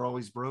guitarists are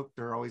always broke.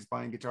 They're always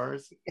buying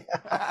guitars.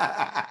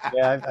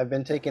 Yeah, I've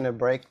been taking a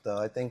break though.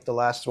 I think the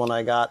last one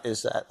I got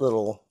is that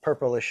little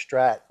purplish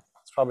Strat.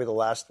 It's probably the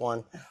last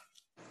one,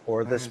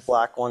 or this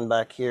black one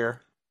back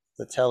here.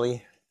 The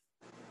Telly.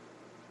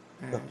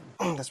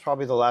 That's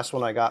probably the last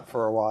one I got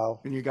for a while.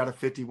 And you got a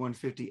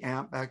 5150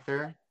 amp back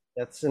there?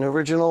 That's an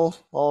original,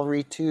 all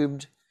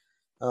retubed.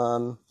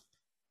 And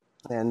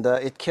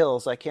it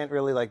kills. I can't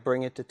really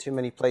bring it to too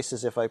many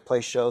places if I play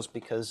shows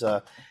because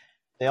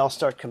they all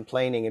start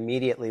complaining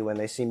immediately when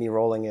they see me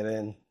rolling it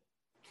in.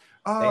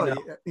 Oh,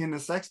 in the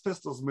Sex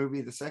Pistols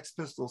movie, the Sex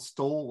Pistols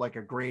stole a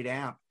great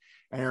amp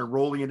and they're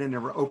rolling it in. They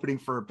were opening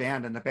for a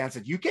band, and the band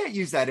said, "You can't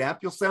use that amp.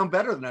 You'll sound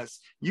better than us.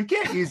 You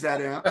can't use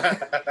that amp."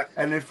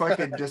 And if I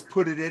could just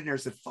put it in there,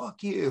 said,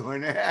 "Fuck you,"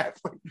 and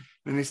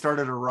then they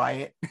started a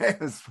riot. It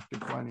was fucking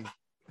funny.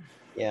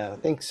 Yeah, I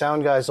think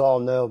sound guys all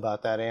know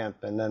about that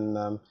amp. And then,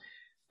 I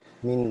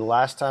mean, the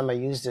last time I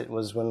used it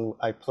was when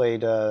I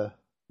played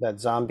that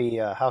zombie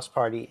house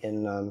party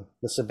in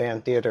the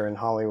Saban Theater in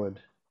Hollywood.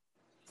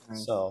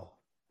 Nice. So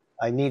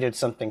I needed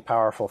something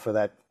powerful for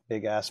that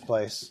big ass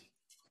place.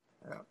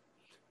 Yeah.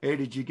 Hey,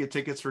 did you get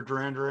tickets for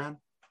Duran Duran?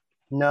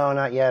 No,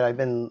 not yet. I've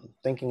been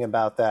thinking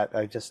about that.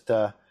 I'm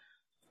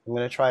going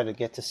to try to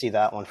get to see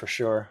that one for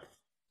sure.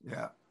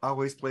 Yeah, I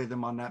always play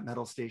them on that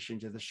metal station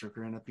to the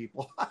chagrin of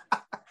people.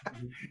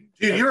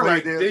 Dude,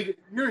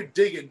 you're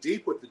digging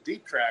deep with the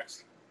deep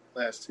tracks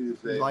last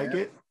Tuesday. You like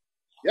it?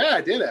 Yeah,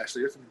 I did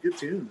actually. There's some good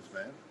tunes,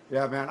 man.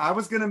 Yeah, man. I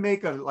was gonna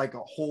make a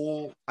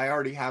whole. I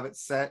already have it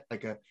set,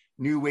 like a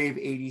new wave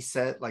 '80s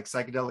set, like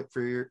Psychedelic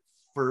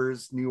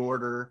Furs, New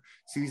Order,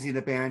 Susie and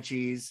the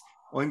Banshees,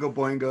 Oingo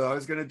Boingo. I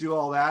was gonna do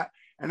all that,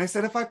 and I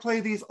said if I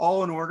play these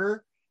all in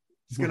order,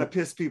 it's gonna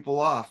piss people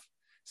off.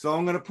 So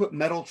I'm gonna put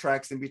metal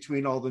tracks in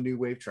between all the new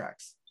wave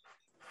tracks.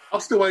 I'm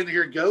still waiting to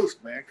hear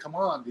Ghost, man. Come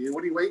on, dude.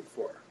 What are you waiting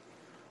for?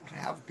 I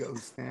have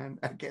Ghost, man.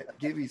 I can't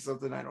give you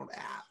something I don't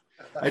have.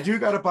 I do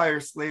got to buy her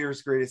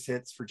Slayer's Greatest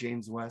Hits for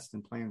James West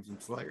and Plans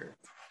and Slayer.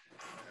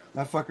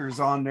 That fucker's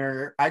on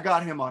there. I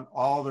got him on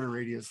all their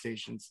radio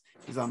stations.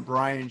 He's on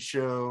Brian's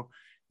show.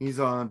 He's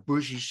on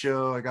Bushy's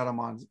show. I got him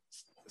on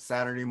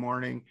Saturday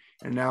morning,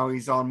 and now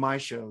he's on my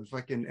show.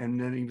 And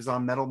then he was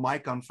on Metal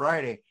Mike on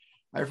Friday.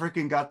 I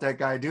freaking got that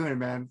guy doing it,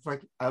 man.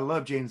 I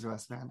love James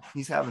West, man.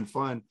 He's having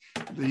fun.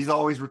 He's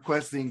always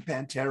requesting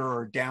Pantera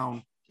or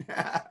Down.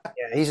 Yeah,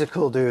 he's a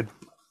cool dude.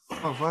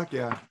 Oh, fuck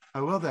yeah. I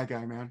love that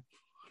guy, man.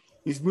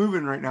 He's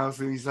moving right now,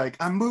 so he's like,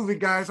 I'm moving,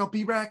 guys. I'll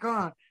be back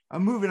on.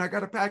 I'm moving. I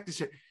got to pack this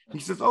shit. He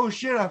says, oh,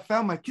 shit, I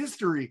found my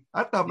history.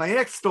 I thought my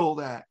ex stole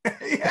that.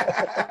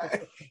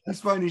 Yeah.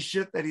 He's finding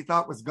shit that he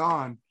thought was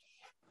gone.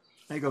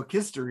 I go,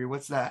 history,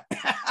 what's that?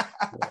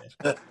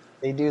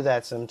 They do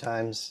that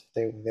sometimes.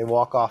 They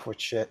walk off with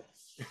shit.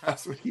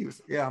 That's what he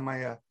was. Yeah,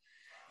 my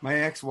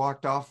ex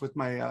walked off with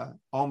my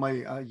all my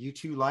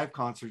U2 live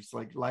concerts,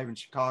 like live in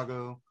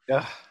Chicago,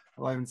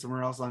 live in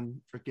somewhere else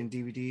on freaking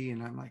DVD,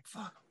 and I'm like,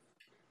 fuck.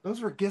 Those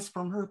were gifts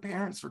from her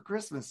parents for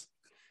Christmas.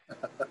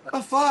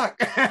 Oh,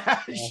 fuck.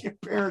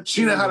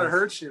 She know how to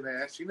hurt you,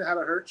 man. She know how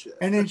to hurt you.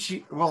 And then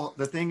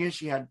the thing is,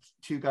 she had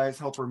two guys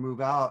help her move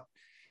out.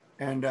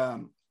 And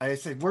I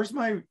said,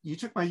 you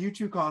took my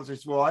U2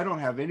 concerts. Well, I don't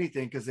have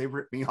anything because they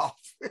ripped me off.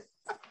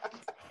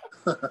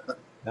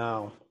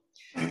 No.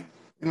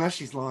 Unless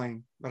she's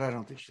lying, but I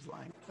don't think she's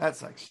lying. That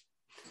sucks.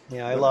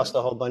 Yeah, I lost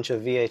a whole bunch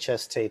of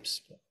VHS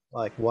tapes,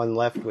 like one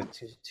left with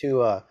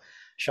two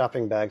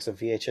shopping bags of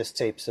VHS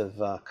tapes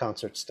of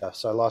concert stuff.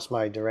 So I lost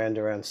my Duran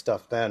Duran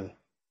stuff then.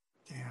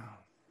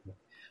 Damn.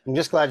 I'm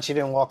just glad she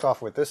didn't walk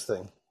off with this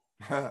thing.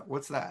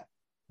 What's that?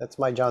 That's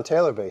my John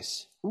Taylor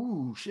bass.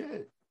 Ooh,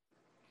 shit.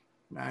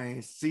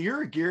 Nice. See,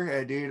 you're a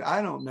gearhead, dude.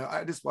 I don't know.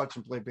 I just watch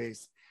him play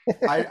bass.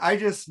 I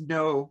just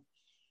know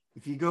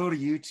if you go to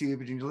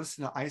YouTube and you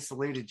listen to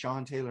isolated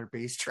John Taylor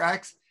bass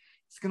tracks,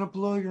 it's going to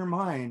blow your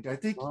mind. I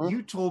think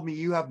you told me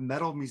you have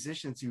metal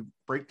musicians who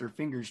break their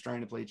fingers trying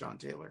to play John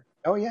Taylor.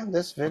 Oh, yeah.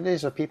 There's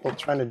videos of people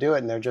trying to do it,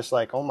 and they're just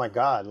like, oh, my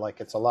God, like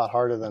it's a lot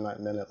harder than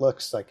it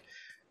looks. Like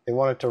they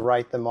wanted to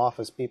write them off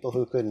as people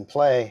who couldn't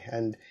play.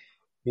 And,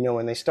 you know,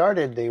 when they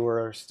started, they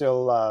were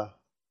still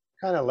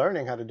kind of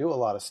learning how to do a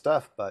lot of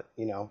stuff. But,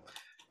 you know,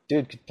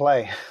 dude could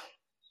play.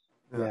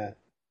 Yeah.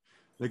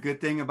 The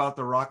good thing about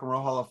the Rock and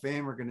Roll Hall of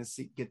Fame, we're going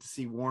to get to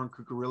see Warren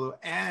Cucurullo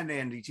and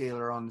Andy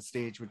Taylor on the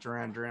stage with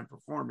Duran Duran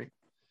performing.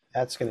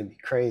 That's going to be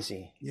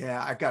crazy.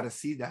 Yeah, I got to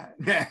see that.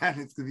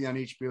 It's going to be on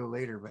HBO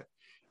later, but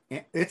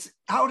it's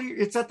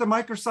at the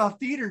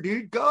Microsoft Theater,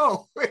 dude.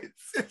 Go.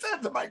 It's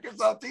at the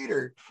Microsoft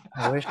Theater.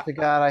 I wish to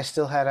God I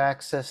still had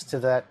access to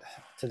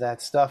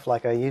that stuff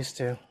like I used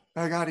to.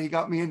 Oh God, he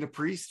got me into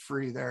Priest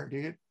free there,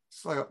 dude.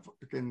 It's like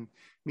fucking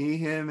me,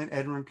 him, and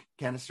Edwin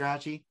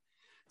Canistracci.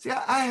 See,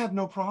 I have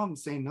no problem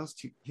saying those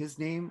two, his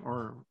name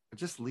or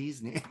just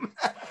Lee's name.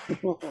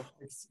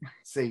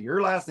 Say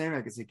your last name.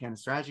 I can say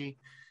Canistracci.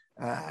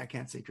 I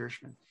can't say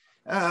Gershman.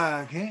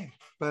 Okay,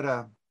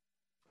 but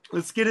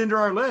let's get into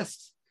our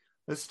list.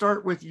 Let's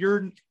start with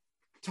your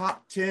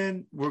top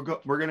 10. We're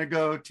going to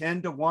go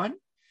 10 to 1.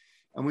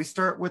 And we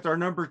start with our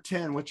number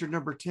 10. What's your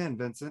number 10,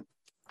 Vincent?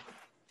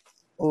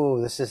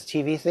 Oh, this is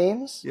TV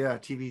themes? Yeah,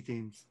 TV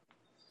themes.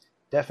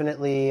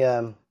 Definitely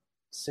 $6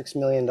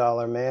 Million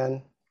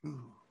Man.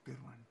 Ooh,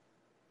 good one.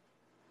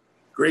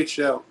 Great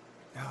show.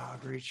 Oh,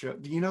 great show.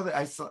 Do you know that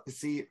I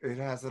see it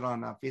has it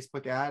on a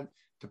Facebook ad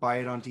to buy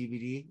it on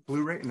DVD,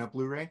 Blu-ray, and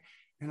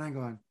I'm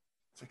going,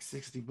 it's like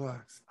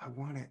 $60. I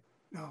want it.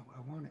 No,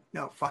 I want it.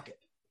 No, fuck it.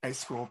 I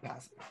scroll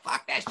past it.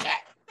 Fuck that shit.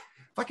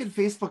 Fucking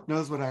Facebook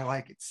knows what I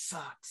like. It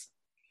sucks.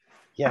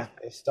 Yeah,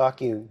 they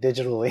stalk you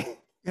digitally.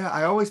 Yeah,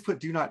 I always put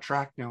do not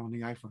track now on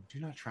the iPhone. Do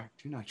not track.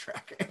 Do not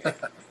track.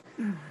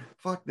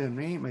 Fuck them.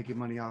 They ain't making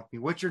money off me.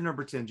 What's your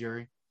number 10,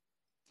 Jerry?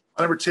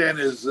 Number 10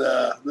 is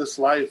This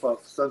Life of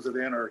Sons of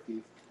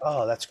Anarchy.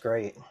 Oh, that's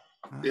great.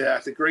 Yeah,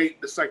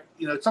 it's like,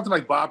 it's something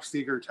like Bob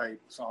Seger type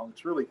song.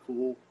 It's really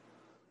cool.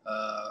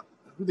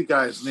 Who's the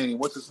guy's name?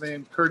 What's his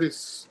name? Curtis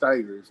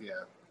Stigers,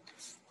 yeah.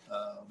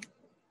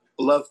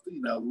 Love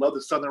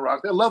the Southern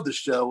Rock. I love the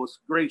show. It's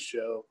a great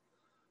show.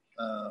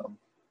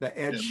 The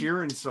Ed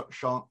Sheeran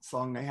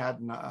song they had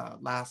in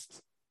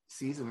last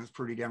season was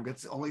pretty damn good.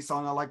 It's the only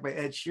song I like by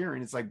Ed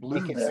Sheeran. It's like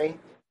blues. Make It Rain.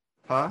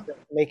 Huh?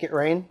 Make It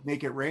Rain.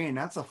 Make It Rain.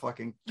 That's a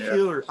fucking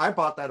killer. I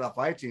bought that off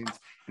iTunes,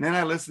 and then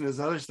I listened to his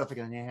other stuff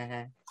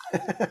again.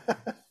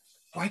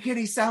 Why can't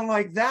he sound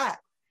like that?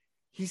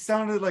 He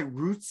sounded like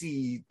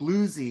rootsy,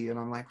 bluesy, and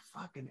I'm like,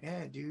 fucking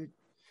Ed, dude.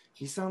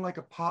 He sounded like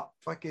a pop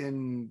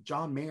fucking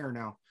John Mayer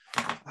now.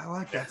 I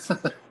like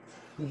that.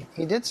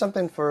 He did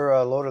something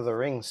for Lord of the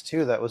Rings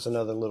too. That was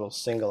another little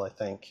single, I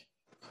think.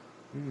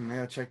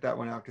 Yeah, check that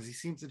one out because he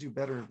seems to do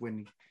better when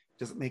he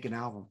doesn't make an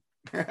album.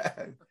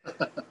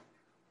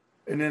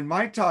 And then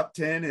my top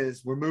 10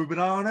 is we're moving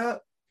on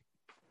up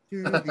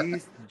to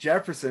these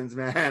Jeffersons,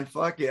 man.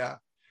 Fuck yeah.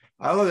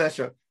 I love that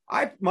show.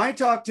 My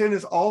top 10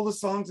 is all the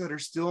songs that are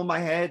still in my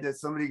head that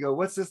somebody go,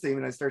 what's this theme?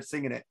 And I start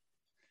singing it.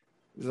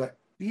 It's like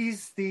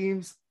these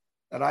themes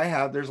that I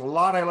have, there's a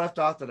lot I left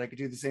off that I could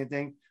do the same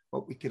thing,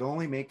 but we could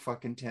only make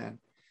fucking 10.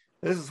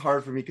 This is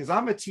hard for me because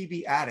I'm a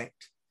TV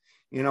addict.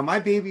 My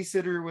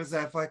babysitter was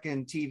at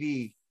fucking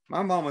TV.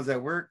 My mom was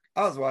at work.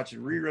 I was watching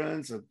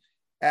reruns of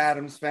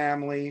Addams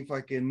Family,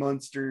 fucking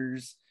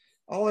Munsters,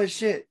 all this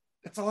shit.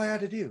 That's all I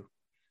had to do.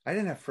 I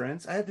didn't have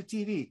friends. I had the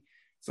TV.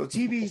 So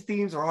TV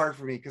themes are hard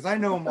for me because I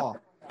know them all.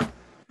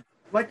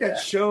 Like that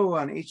show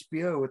on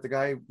HBO with the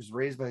guy who was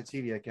raised by the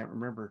TV. I can't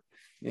remember.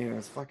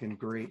 It's a fucking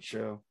great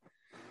show.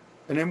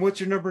 And then what's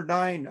your number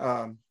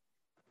 9,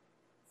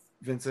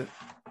 Vincent?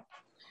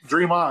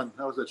 Dream On.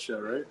 That was that show,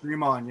 right?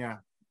 Dream On, yeah.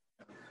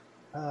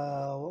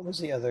 What was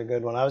the other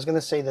good one? I was going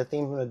to say the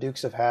theme from the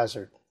Dukes of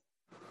Hazzard.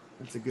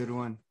 That's a good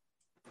one.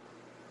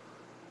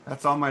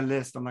 That's on my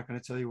list. I'm not going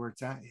to tell you where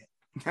it's at yet.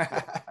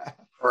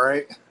 All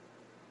right.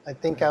 I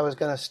think I was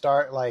going to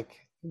start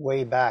like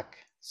way back.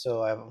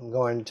 So I'm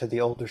going to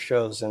the older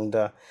shows and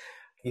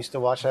used to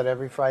watch that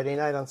every Friday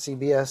night on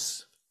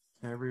CBS.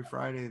 Every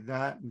Friday,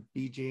 that and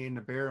BJ and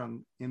the Bear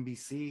on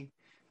NBC.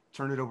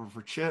 Turn it over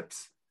for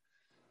Chips.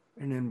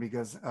 And then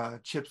because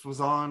Chips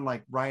was on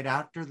like right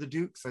after the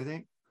Dukes, I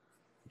think.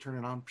 Turn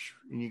it on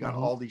and you got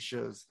all these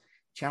shows.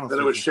 Channel. Then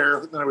it was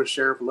Sheriff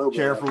Lobo.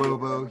 Sheriff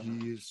Lobo.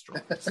 He is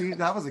strong. See,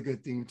 that was a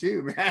good theme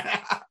too, man.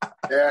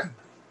 Yeah.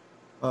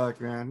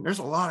 Fuck, man. There's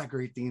a lot of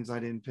great themes I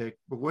didn't pick.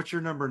 But what's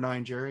your number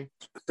 9, Jerry?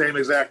 Same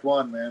exact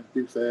one, man.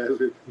 Dukes of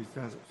Hazzard.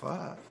 Because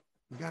fuck,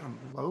 you got them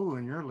low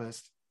in your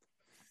list.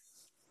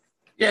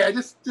 Yeah,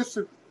 just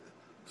a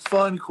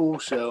fun, cool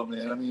show,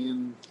 man. I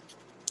mean,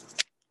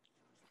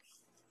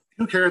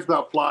 who cares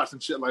about plots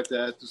and shit like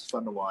that? It's just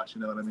fun to watch.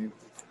 You know what I mean?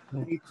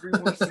 I need 3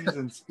 more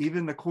seasons.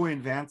 Even the Coy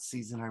and Vance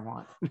season I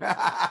want.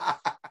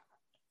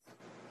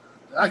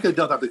 I could have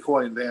done that the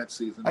Coy and Vance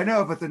season. I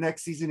know, but the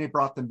next season they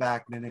brought them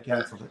back and then they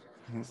canceled it.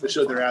 They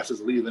showed their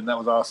asses leaving. That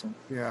was awesome.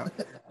 Yeah.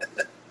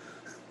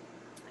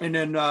 And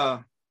then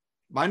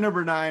my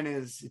number 9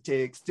 is it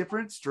takes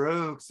different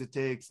strokes. It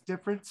takes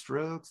different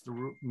strokes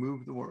to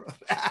move the world.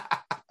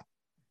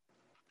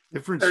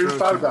 Different strokes. I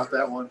thought about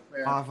that one.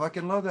 Man. I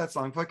fucking love that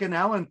song. Fucking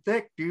Alan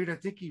Thicke, dude. I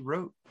think he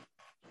wrote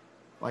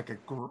like a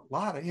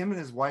lot of him and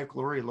his wife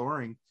Gloria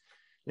Loring.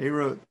 They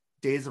wrote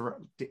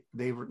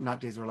they were not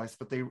Days of Our Lives,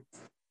 but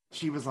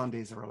she was on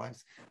Days of Our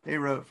Lives. They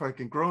wrote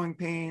fucking Growing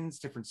Pains,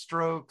 Different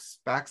Strokes,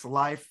 Facts of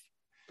Life.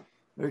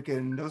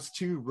 Fucking those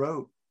two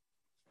wrote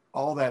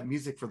all that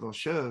music for those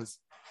shows.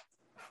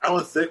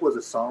 Alan Thicke was a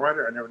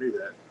songwriter. I never knew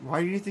that.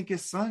 Why do you think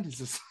his son is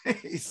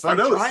his son?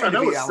 I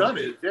know his son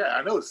is. Yeah,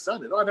 I know his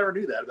son is. Oh, I never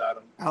knew that about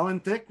him. Alan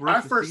Thicke. I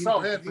first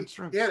saw him.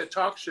 He had a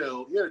talk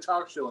show. He had a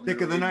talk show.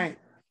 Thick of the Night.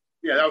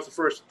 Yeah, that was the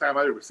first time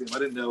I ever seen him. I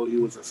didn't know he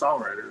was a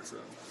songwriter. So.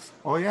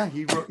 Oh yeah,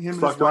 he wrote him.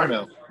 And his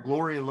wife,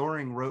 Gloria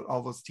Loring wrote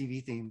all those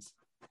TV themes.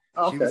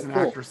 Okay, she was an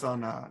actress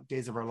on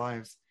Days of Our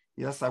Lives.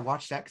 Yes, I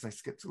watched that because I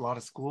skipped a lot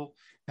of school.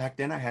 Back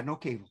then, I had no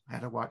cable. I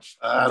had to watch.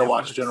 I had to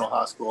watch General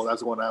Hospital. That's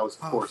the one I was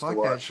forced to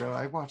watch. That show.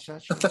 I watched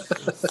that show.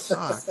 It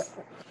sucked.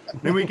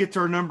 Then we get to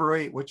our number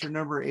 8. What's your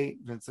number 8,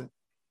 Vincent?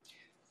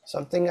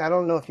 Something I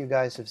don't know if you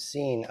guys have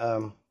seen.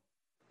 Do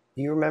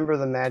you remember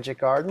The Magic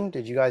Garden?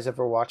 Did you guys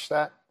ever watch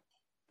that?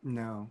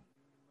 No.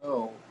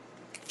 Oh.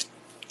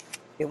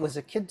 It was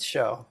a kids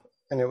show,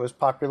 and it was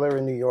popular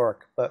in New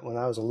York. But when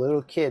I was a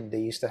little kid, they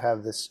used to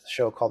have this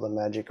show called The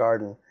Magic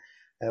Garden.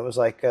 And it was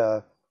like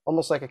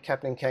almost like a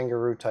Captain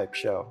Kangaroo type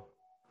show.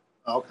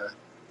 Okay.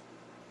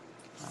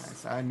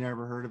 Nice. I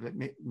never heard of it.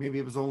 Maybe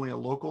it was only a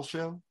local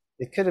show?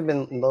 It could have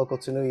been local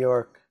to New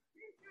York.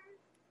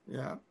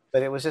 Yeah.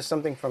 But it was just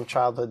something from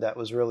childhood that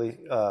was really,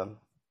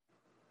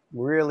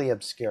 really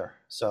obscure.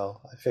 So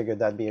I figured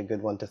that'd be a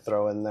good one to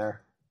throw in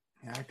there.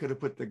 Yeah, I could have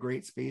put the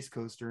Great Space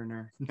Coaster in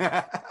there.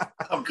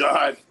 Oh,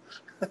 God.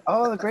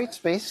 Oh, the Great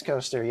Space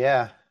Coaster.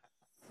 Yeah.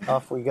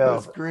 Off we go.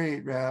 That's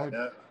great, man.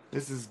 Yeah.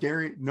 This is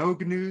Gary. No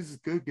news,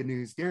 good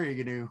news. Gary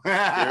Gnu.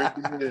 Gary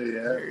Gnu,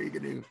 yeah. Gary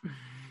Gnu.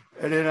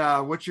 And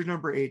then, what's your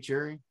number 8,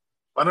 Jerry?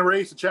 My number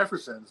 8 is the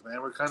Jeffersons,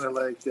 man. We're kind of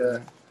like.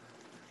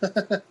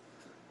 Like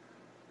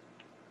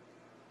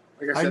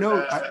I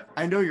know.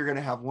 I know you're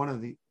gonna have one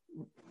of the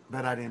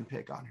that I didn't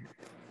pick on here.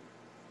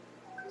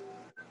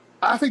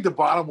 I think the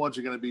bottom ones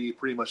are going to be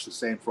pretty much the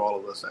same for all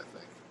of us. I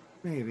think.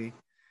 Maybe.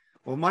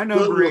 Well, my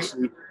number 8.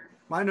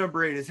 My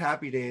number 8 is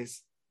Happy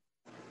Days.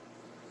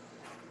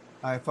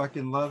 I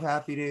fucking love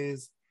Happy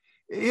Days.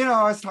 You know,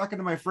 I was talking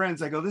to my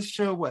friends. I go, this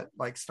show,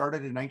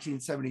 started in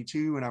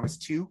 1972 when I was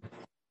 2.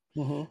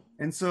 Mm-hmm.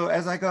 And so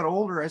as I got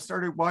older, I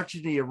started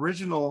watching the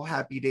original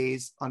Happy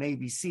Days on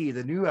ABC,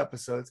 the new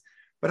episodes.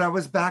 But I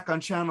was back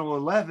on Channel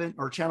 11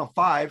 or Channel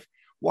 5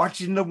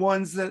 watching the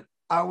ones that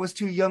I was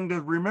too young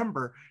to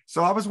remember.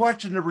 So I was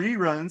watching the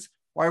reruns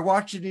while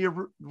watching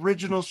the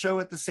original show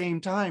at the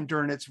same time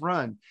during its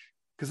run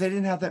because they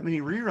didn't have that many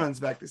reruns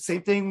back then.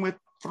 Same thing with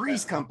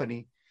Three's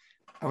Company.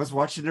 I was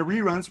watching the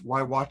reruns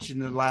while watching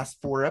the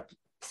last 4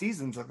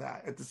 seasons of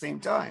that at the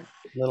same time.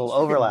 Little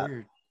overlap.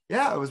 Weird.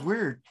 Yeah, it was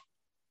weird.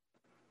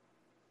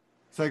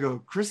 So I go,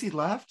 Chrissy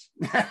left?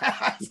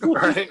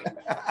 Right.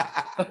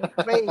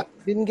 Wait,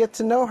 didn't get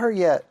to know her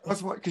yet.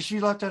 That's what, because she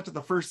left after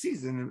the first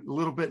season and a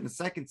little bit in the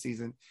second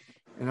season.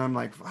 And I'm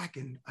like,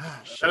 fucking,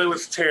 shit. And it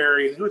was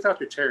Terry. Who was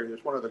after Terry?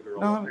 There's one other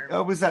girl. No,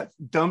 it was that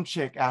dumb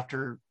chick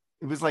after.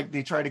 It was like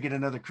they tried to get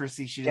another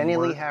Chrissy. She didn't Jenny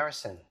work. Lee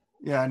Harrison.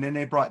 Yeah, and then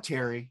they brought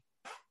Terry.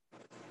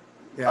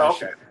 Yeah. Oh,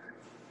 okay.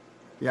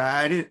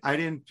 Yeah, I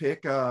didn't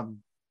pick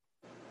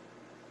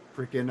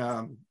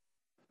freaking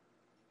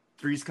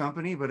Three's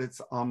Company, but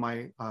it's on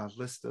my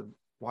list of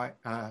why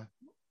I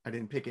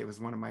didn't pick it. It was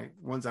one of my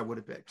ones I would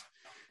have picked.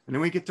 And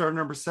then we get to our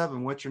number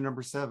 7. What's your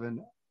number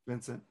 7,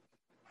 Vincent?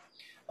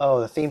 Oh,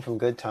 the theme from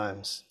Good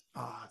Times.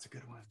 Oh, that's a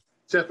good one.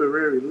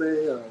 Temporary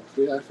layoff.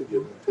 Yeah, that's a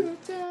good one.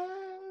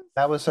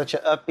 That was such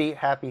an upbeat,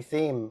 happy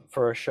theme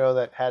for a show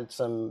that had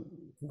some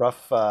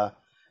rough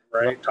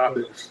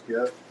Topics.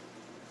 Yeah.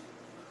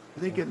 I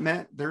think it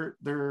meant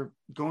they're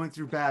going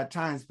through bad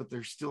times, but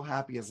they're still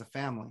happy as a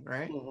family,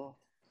 right? Mm-hmm.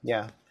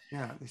 Yeah.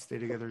 Yeah, they stay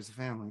together as a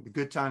family. The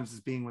good times is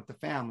being with the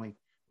family,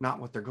 not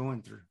what they're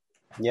going through.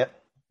 Yep.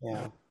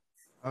 Yeah.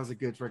 That was a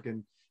good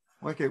freaking.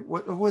 Okay,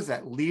 what was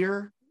that?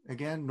 Lear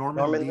again?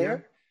 Norman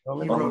Lear.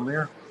 Norman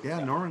Lear. Yeah,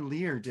 Norman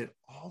Lear did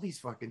all these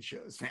fucking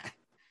shows, man.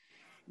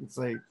 It's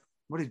like,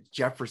 what did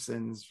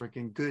Jefferson's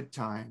freaking Good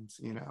Times?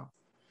 You know,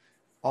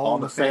 all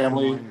in the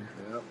family.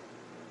 Yeah.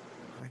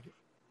 Like,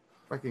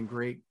 fucking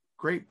great.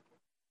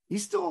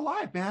 He's still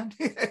alive, man.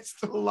 He's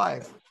still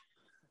alive.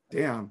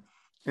 Damn.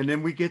 And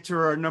then we get to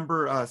our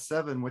number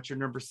 7. What's your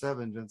number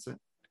 7, Vincent?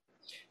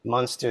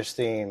 Monsters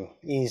theme.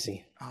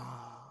 Easy.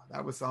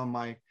 That was on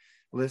my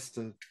list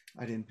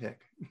I didn't pick.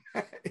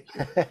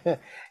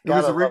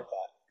 It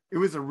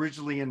was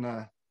originally in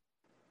the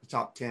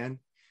top 10,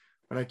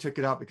 but I took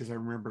it out because I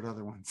remembered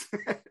other ones.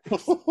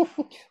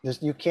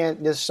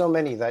 There's so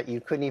many that you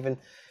couldn't even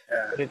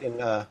put it in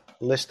a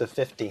list of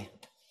 50.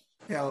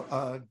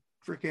 Yeah,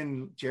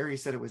 freaking Jerry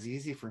said it was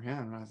easy for him,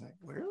 and I was like,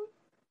 really?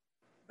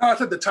 No, I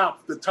said the top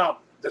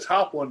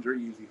ones are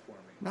easy for me.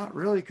 Not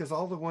really, because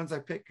all the ones I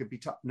picked could be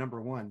top number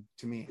 1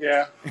 to me.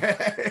 Yeah.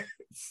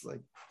 It's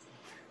like,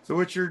 so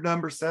what's your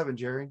number 7,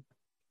 Jerry?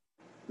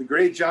 The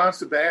great John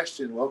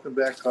Sebastian, Welcome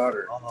Back,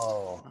 Kotter.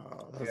 Oh,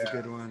 that was a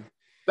good one.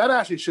 That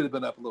actually should have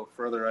been up a little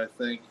further, I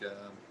think.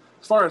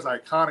 As far as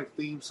iconic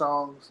theme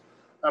songs,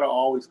 that'll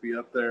always be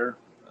up there.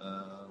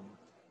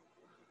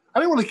 I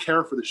didn't really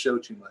care for the show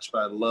too much, but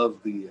I love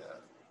the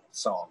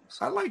songs.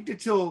 I liked it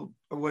till,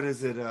 what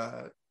is it,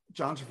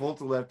 John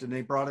Travolta left, and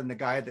they brought in the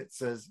guy that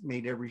says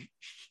made every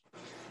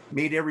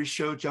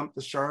show jump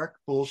the shark.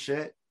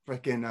 Bullshit.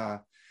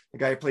 Freaking the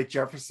guy who played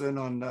Jefferson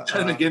on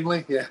Ted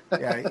McGinley. Yeah,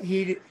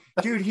 he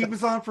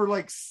was on for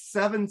like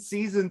 7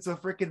 seasons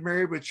of freaking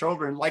Married with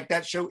Children. Like,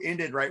 that show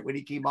ended right when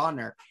he came on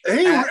there.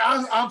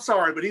 I'm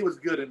sorry, but he was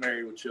good in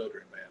Married with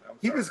Children, man.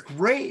 He was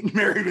great in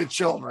Married with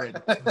Children.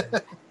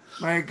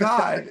 My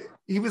God,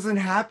 he was in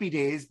Happy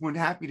Days when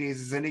Happy Days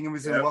is ending, and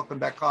was in Welcome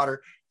Back, Kotter.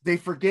 They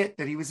forget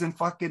that he was in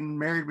fucking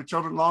Married with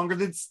Children longer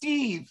than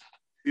Steve.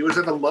 He was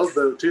in The Love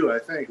Boat too, I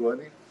think,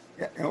 wasn't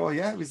he? Yeah, well,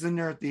 yeah, he was in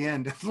there at the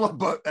end. Love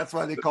Boat. That's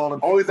why they called him.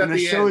 Always at the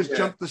the show end, is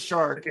Jump the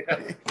Shark.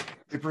 Yeah.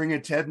 They bring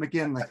in Ted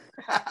McGinley.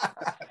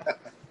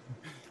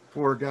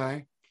 Poor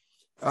guy.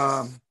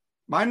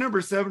 My number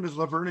 7 is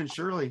Laverne and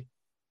Shirley.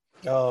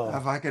 Oh,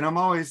 I'm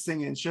always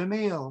singing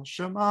Shamil,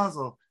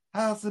 Shamazel,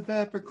 House of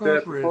Bedford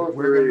Corporate.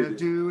 We're gonna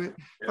do it.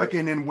 Yeah.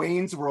 Fucking in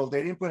Wayne's World,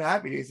 they didn't put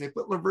Happy Days. They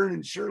put Laverne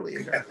and Shirley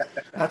in there.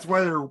 That's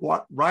why they're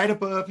right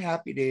above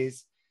Happy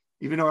Days.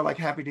 Even though I like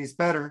Happy Days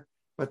better,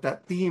 but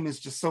that theme is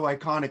just so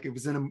iconic. It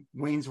was in a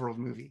Wayne's World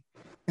movie.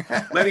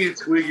 Lenny and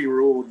Squiggy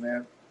ruled,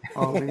 man.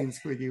 Oh, Lenny and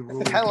Squiggy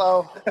ruled.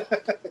 Hello.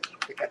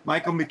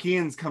 Michael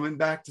McKean's coming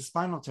back to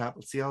Spinal Tap.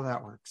 Let's see how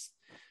that works.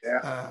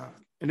 Yeah.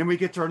 And then we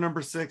get to our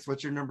number 6.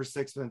 What's your number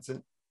 6,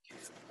 Vincent?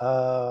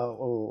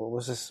 What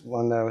was this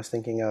one that I was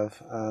thinking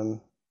of?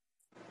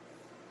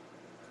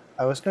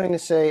 I was going to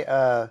say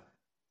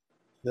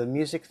The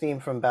music theme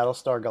from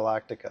Battlestar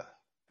Galactica.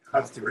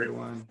 That's a great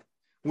one.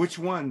 Which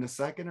one? The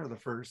second or the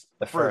first?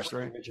 The first,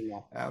 right?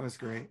 Original. That was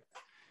great.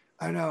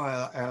 I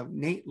know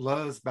Nate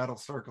loves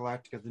Battlestar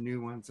Galactica, the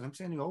new ones, and I'm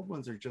saying the old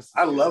ones are just.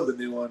 I love the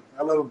new one.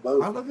 I love them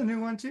both. I love the new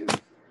one too.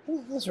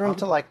 There's room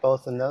to like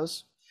both in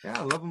those. Yeah,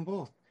 I love them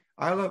both.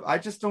 I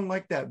just don't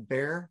like that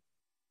bear.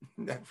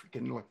 That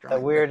freaking electronic.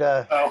 That weird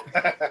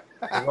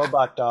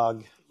robot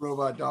dog.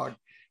 Robot dog.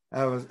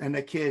 And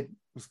the kid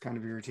was kind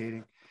of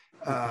irritating.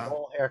 The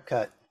whole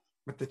haircut.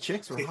 But the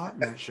chicks were hot in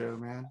that show,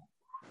 man.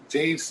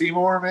 Jane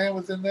Seymour, man,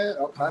 was in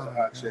there. All kinds of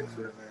hot chicks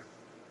were in there.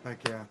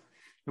 Heck yeah.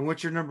 And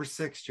what's your number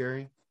 6,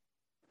 Jerry?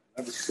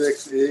 Number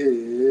 6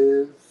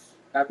 is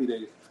Happy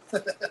Days.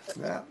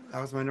 Yeah,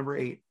 that was my number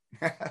 8.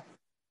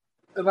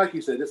 And like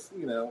you said, it's,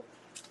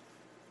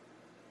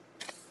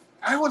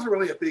 I wasn't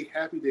really a big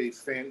Happy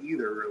Days fan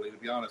either, really, to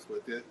be honest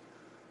with you.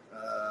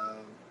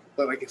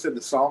 But like I said,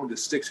 the song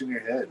just sticks in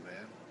your head,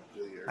 man.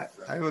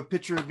 I have a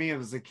picture of me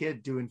as a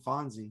kid doing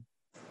Fonzie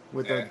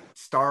with a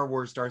Star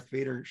Wars Darth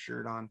Vader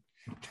shirt on.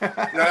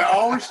 I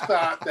always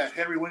thought that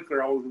Henry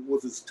Winkler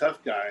was this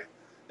tough guy.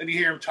 Then you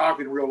hear him talk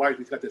in real life.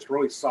 He's got this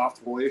really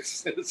soft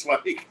voice. And it's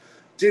like,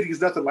 dude,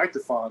 he's nothing like the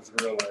Fonz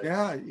in real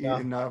life. Yeah.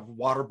 And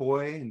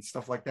Waterboy and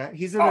stuff like that.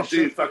 He's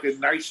in fucking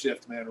Night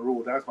Shift, man,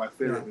 ruled. That's my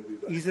favorite movie.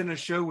 But. He's in a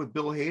show with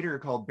Bill Hader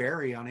called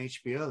Barry on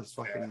HBO. It's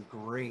fucking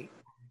great.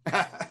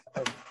 I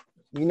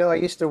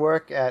used to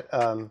work at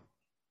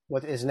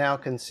what is now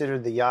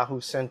considered the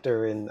Yahoo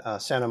Center in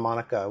Santa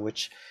Monica,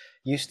 which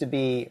used to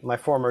be my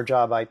former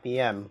job,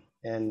 IPM.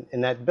 And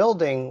in that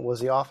building was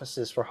the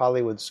offices for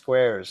Hollywood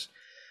Squares.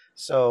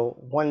 So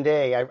one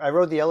day I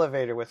rode the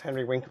elevator with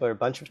Henry Winkler a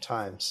bunch of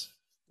times.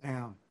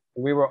 Damn.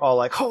 We were all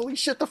like, holy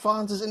shit, the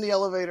Fonz is in the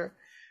elevator.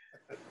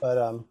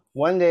 But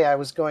one day I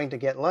was going to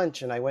get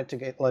lunch, and I went to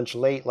get lunch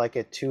late, like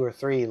at 2 or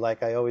 3,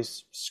 like I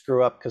always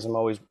screw up because I'm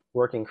always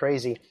working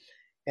crazy.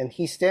 And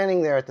he's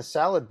standing there at the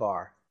salad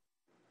bar.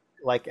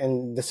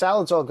 And the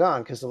salad's all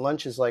gone because the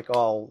lunch is like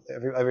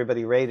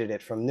everybody rated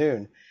it from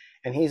noon.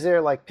 And he's there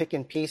like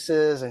picking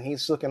pieces, and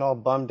he's looking all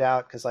bummed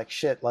out because like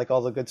shit, like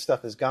all the good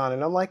stuff is gone.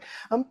 And I'm like,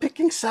 I'm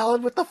picking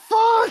salad with the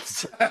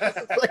Fonz.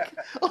 Like,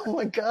 oh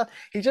my God.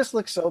 He just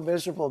looked so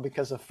miserable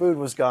because the food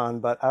was gone.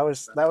 But that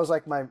was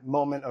like my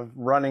moment of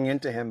running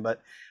into him.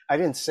 But I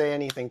didn't say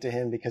anything to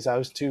him because I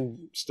was too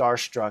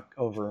starstruck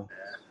over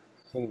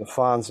seeing the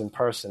Fonz in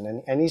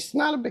person. And he's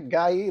not a big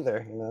guy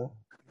either,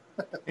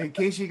 In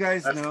case you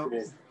guys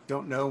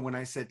don't know, when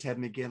I said Ted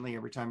McGinley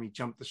every time he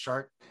jumped the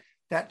shark,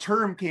 that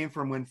term came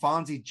from when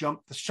Fonzie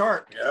jumped the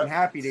shark in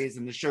Happy Days,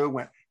 and the show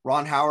went.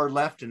 Ron Howard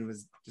left, and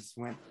just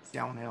went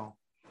downhill.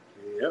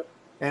 Yep.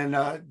 And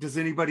does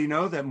anybody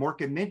know that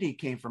Mork and Mindy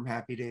came from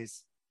Happy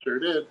Days? Sure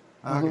did.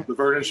 Okay.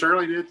 Laverne and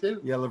Shirley did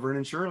too. Yeah, Laverne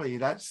and Shirley.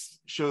 That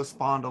show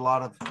spawned a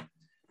lot of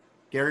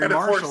Gary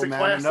Marshall,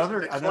 man,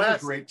 another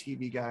great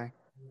TV guy.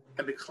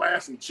 And the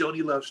classic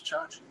Joni Loves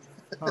Chachi.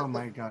 Oh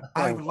my God,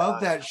 I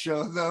loved that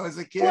show though as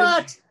a kid.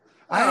 What?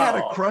 I had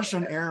a crush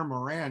on Erin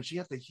Moran. She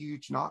had the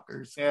huge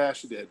knockers. Yeah,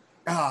 she did.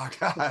 Oh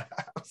God, I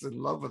was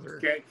in love with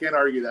her. Can't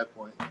argue that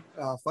point.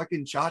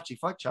 Fucking Chachi,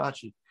 fuck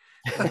Chachi.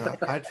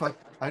 I'd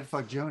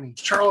fuck Joni.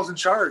 Charles in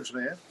Charge,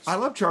 man. I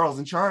love Charles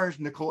in Charge.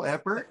 Nicole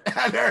Eppert.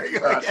 There you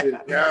go.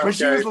 Yeah, but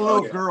she was a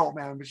little girl,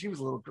 man. But she was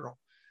a little girl.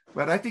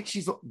 But I think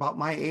she's about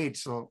my age,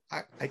 so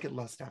I could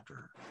lust after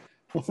her.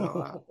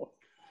 So,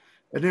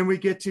 and then we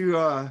get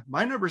to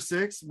my number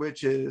 6,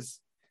 which is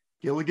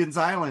Gilligan's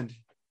Island.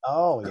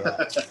 Oh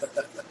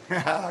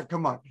yeah.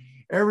 Come on.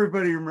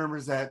 Everybody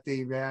remembers that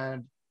thing,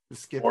 man. The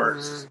skipper,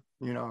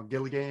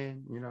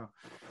 Gilligan,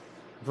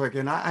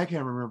 Fucking I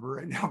can't remember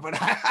right now, but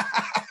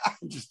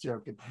I'm just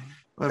joking.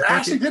 But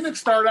actually didn't it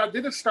start out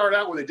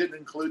where they didn't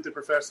include the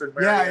professor and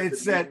Mary? Yeah,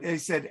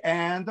 it said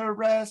and the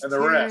rest.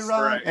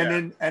 Right,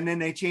 and then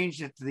they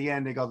changed it to the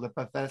end. They go the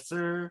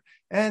professor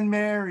and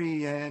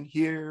Mary and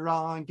here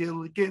on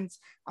Gilligan's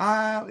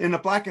Island. In the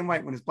black and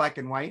white, when it's black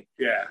and white.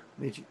 Yeah.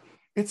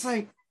 It's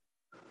like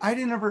I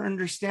didn't ever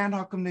understand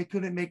how come they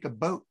couldn't make a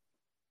boat.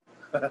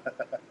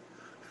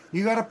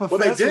 You got a professor.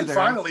 Well, they did there.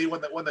 finally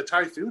when the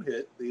typhoon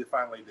hit. They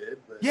finally did.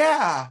 But.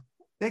 Yeah,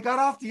 they got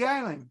off the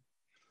island.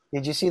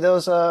 Did you see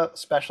those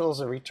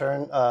specials of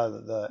Return?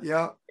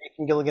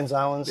 Gilligan's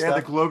Island stuff? Yeah,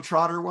 the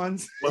Globetrotter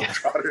ones.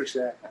 Globetrotters,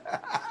 yeah.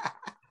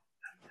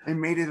 They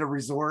made it a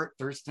resort.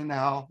 Thurston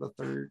Howell the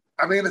third.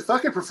 I mean, the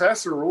fucking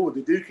professor ruled.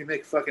 The dude can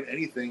make fucking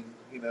anything.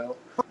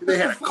 They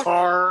had a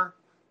car.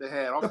 They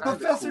had all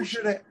kinds of cool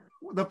shit.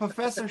 The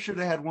professor should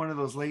have had one of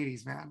those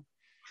ladies, man.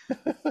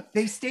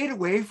 They stayed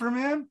away from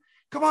him.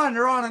 Come on,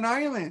 they're on an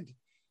island.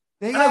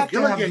 They have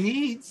to have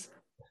needs.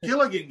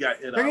 Gilligan got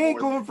hit. They ain't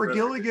going for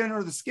Gilligan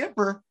or the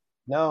skipper.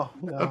 No.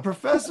 The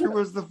professor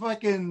was the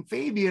fucking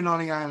Fabian on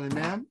the island,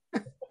 man.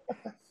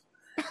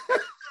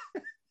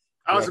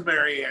 I was a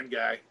Mary Ann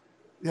guy.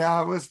 Yeah,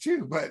 I was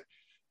too. But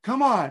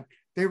come on,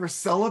 they were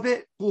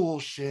celibate.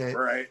 Bullshit.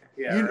 Right.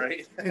 Yeah.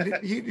 Right.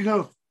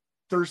 And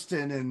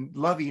Thurston and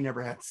Lovey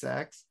never had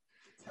sex.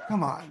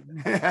 Come on.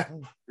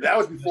 That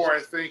was before I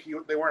think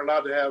they weren't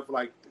allowed to have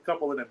like a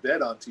couple in a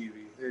bed on TV.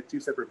 They had 2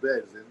 separate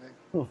beds, didn't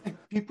they?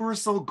 People were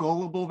so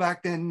gullible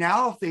back then.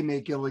 Now, if they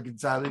make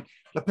Gilligan's Island,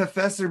 the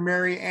Professor,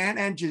 Mary,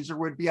 and Ginger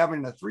would be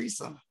having a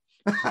threesome.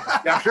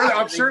 Yeah,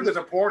 I'm sure there's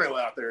a porno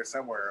out there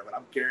somewhere, but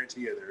I'm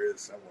guarantee you there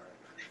is somewhere.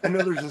 I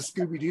know there's a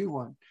Scooby-Doo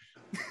one.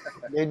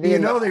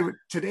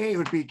 Today it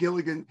would be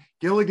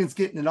Gilligan's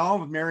getting it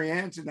on with Mary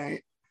Ann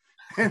tonight.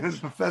 And the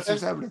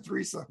professor's having a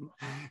threesome,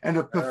 and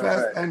the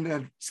professor and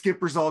the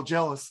skipper's all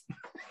jealous.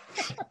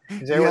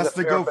 He has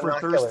to go for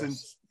Thurston.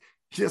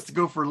 He has to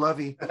go for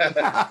Lovey.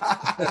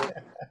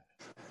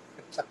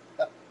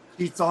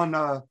 Cheats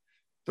on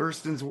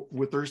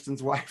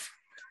Thurston's wife.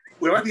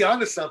 We might be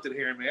onto something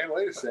here, man.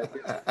 Wait a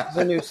second. There's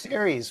a new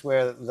series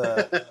where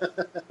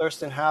the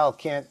Thurston Howell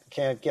can't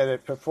get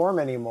it perform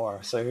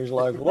anymore. So he's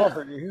like,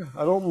 "Lovey,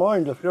 I don't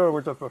mind if you're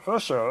with the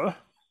professor."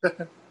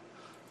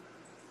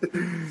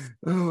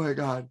 Oh my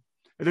God.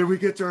 And then we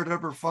get to our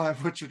number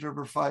 5. What's your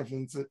number 5,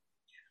 Vincent?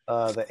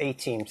 The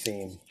A-Team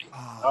theme.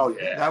 Oh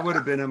yeah. That would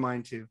have been in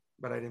mine too,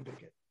 but I didn't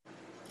pick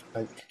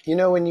it. You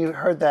know, when you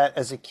heard that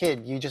as a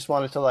kid, you just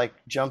wanted to like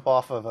jump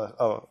off of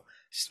a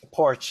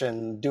porch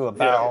and do a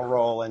barrel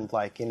roll and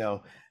like, you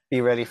know,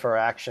 be ready for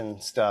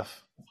action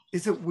stuff.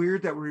 Is it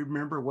weird that we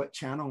remember what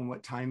channel and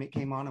what time it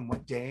came on and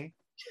what day?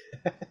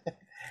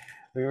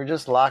 We were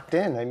just locked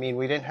in. I mean,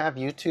 we didn't have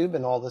YouTube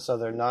and all this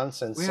other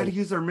nonsense. We had to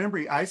use our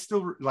memory. I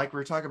still, like we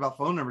were talking about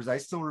phone numbers, I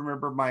still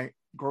remember my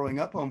growing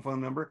up home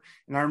phone number.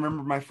 And I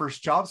remember my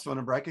first job's phone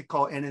number. I could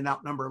call in and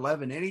out number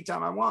 11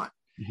 anytime I want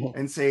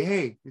and say,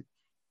 hey,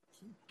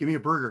 give me a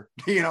burger,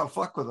 you know,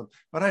 fuck with them.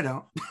 But I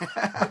don't.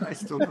 I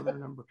still know their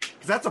number.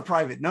 Because that's a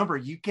private number.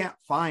 You can't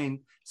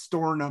find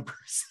store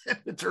numbers in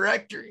the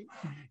directory.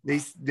 They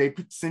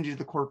send you to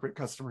the corporate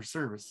customer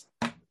service.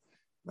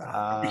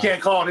 You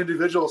can't call an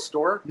individual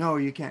store? No,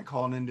 you can't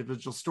call an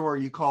individual store.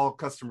 You call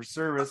customer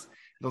service.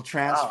 They'll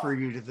transfer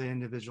you to the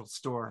individual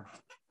store.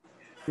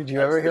 Did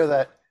you ever hear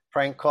that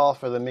prank call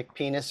for the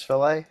McPenis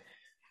fillet?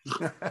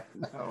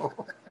 No.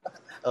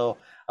 Oh,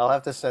 I'll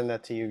have to send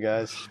that to you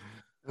guys.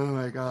 Oh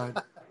my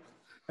God.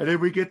 And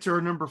then we get to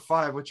our number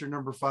 5. What's your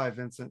number 5,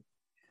 Vincent?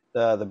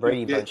 The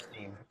Brady Bunch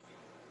team.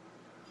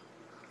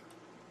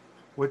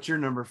 What's your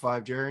number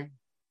 5, Jerry?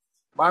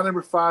 My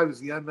number 5 is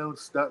the unknown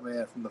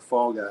stuntman from The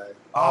Fall Guy.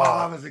 Oh,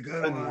 that was a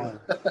good one.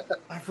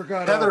 I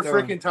forgot. Heather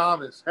freaking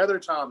Thomas. Heather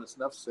Thomas.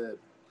 Enough said.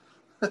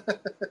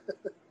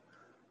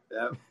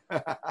 Yeah.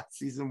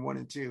 Season 1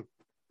 and 2.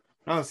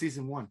 Oh,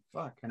 season 1.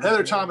 Fuck.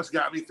 Heather Thomas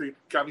got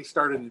me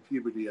started in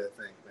puberty, I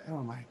think, man.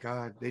 Oh my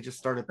God. They just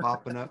started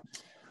popping up.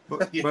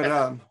 But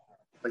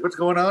like, what's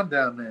going on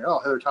down there? Oh,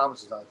 Heather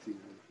Thomas is on TV.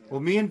 Yeah.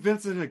 Well, me and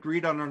Vincent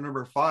agreed on our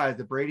number 5,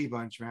 the Brady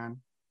Bunch, man.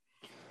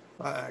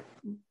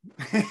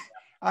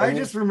 I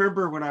just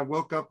remember when I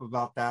woke up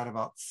about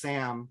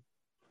Sam,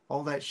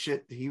 all that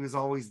shit. He was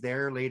always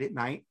there late at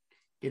night,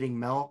 getting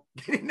milk,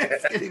 getting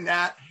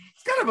that.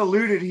 It's kind of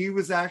alluded he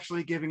was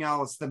actually giving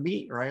Alice the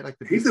meat, right? Like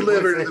he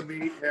delivered the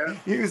meat. Yeah,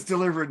 he was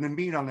delivering the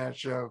meat on that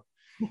show.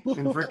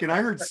 And freaking,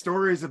 I heard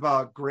stories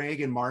about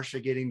Greg and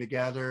Marcia getting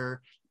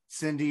together,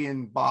 Cindy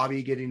and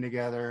Bobby getting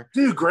together.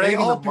 Dude, Greg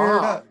and the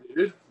mom.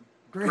 Dude.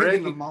 Greg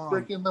and the mom.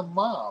 Freaking the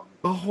mom.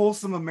 The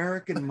wholesome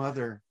American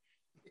mother.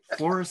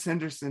 Forrest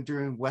Henderson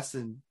doing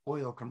Wesson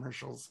oil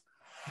commercials.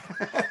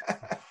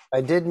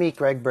 I did meet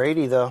Greg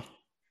Brady, though.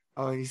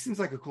 Oh, he seems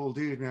like a cool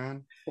dude,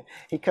 man.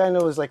 He kind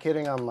of was like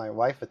hitting on my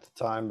wife at the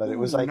time, but it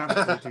was like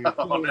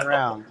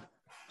around.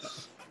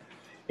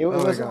 It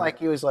wasn't like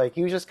he was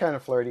just kind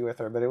of flirty with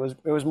her, but it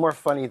was more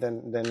funny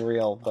than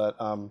real. But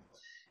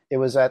it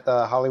was at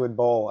the Hollywood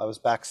Bowl. I was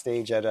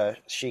backstage at a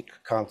Chic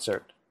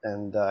concert,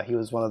 and he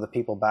was one of the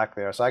people back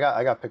there. So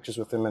I got pictures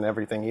with him and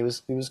everything. He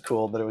was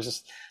cool, but it was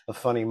just a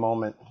funny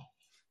moment.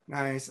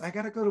 Nice. I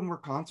got to go to more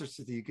concerts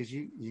with you because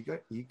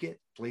you get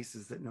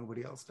places that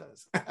nobody else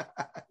does.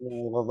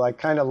 Well, I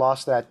kind of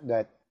lost that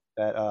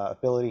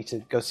ability to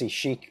go see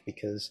Chic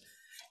because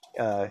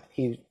my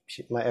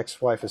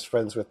ex-wife is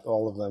friends with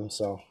all of them.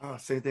 So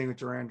same thing with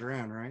Duran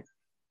Duran, right?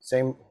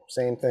 Same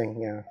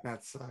thing, yeah.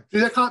 That sucks.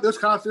 Dude,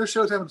 those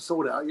shows haven't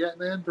sold out yet,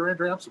 man. Duran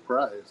Duran, I'm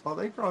surprised. Well,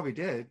 they probably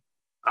did.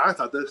 I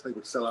thought this thing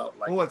would sell out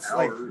like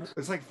hours.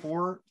 It's like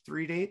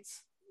 3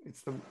 dates.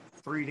 It's the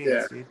 3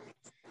 dates, dude.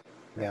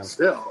 Yeah.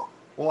 Still.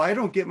 Well, I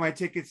don't get my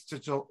tickets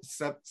to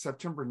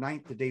September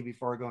 9th, the day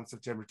before I go on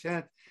September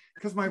 10th,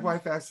 because my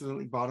wife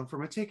accidentally bought them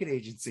from a ticket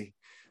agency.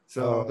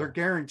 So they're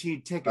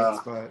guaranteed tickets,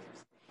 but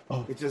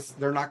it just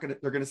they're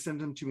gonna send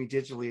them to me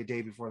digitally a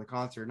day before the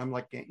concert. And I'm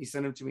like, can't you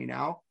send them to me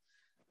now?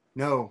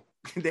 No.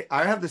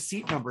 I have the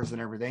seat numbers and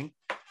everything,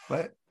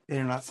 but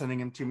they're not sending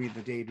them to me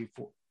the day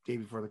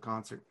before the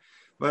concert.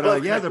 But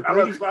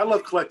I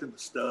love collecting the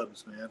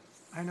stubs, man.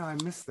 I know, I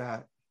missed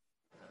that.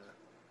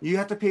 You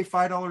have to pay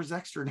 $5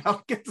 extra now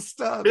to get the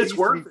stubs. It's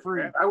worth it,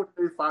 man. I would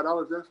pay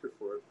 $5 extra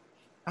for it.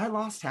 I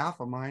lost half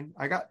of mine.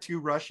 I got 2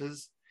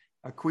 rushes,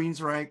 a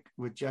Queensryche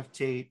with Jeff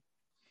Tate.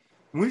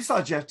 When we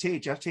saw Jeff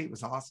Tate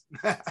was awesome.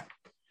 That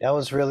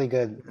was really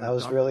good. I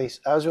was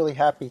really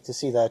happy to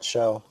see that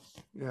show.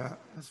 Yeah,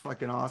 that's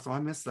fucking awesome. I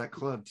miss that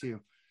club too.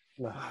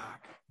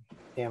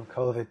 Damn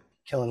COVID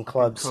killing Fucking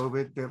clubs.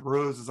 COVID. That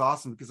Rose is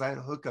awesome because I had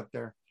a hookup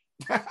there.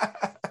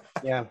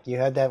 Yeah, you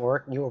had that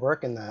work. You were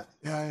working that.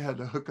 Yeah, I had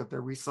a hookup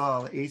there. We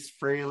saw Ace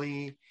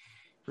Frehley,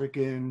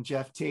 freaking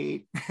Jeff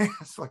Tate.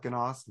 It's fucking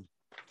awesome.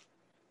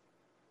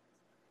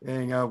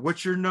 And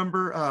what's your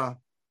number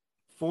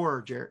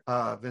 4,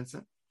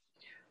 Vincent?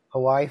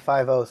 Hawaii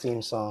 5-0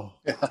 theme song.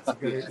 That's a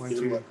great one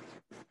too.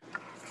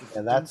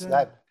 Yeah,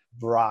 that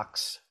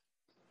rocks.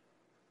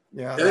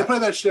 Yeah, they play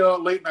that show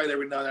late night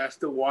every now and then. I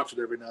still watch it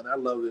every now and then. I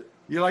love it.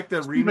 You like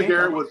the Steve remake?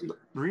 McGarrett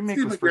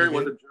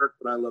was a jerk,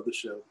 but I love the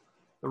show.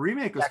 The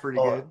remake was pretty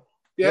good.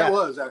 Yeah, it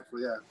was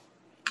actually. Yeah.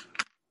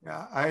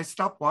 Yeah, I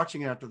stopped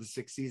watching it after the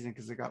 6th season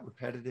because it got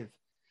repetitive.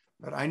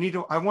 But I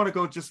want to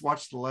go just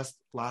watch the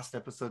last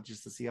episode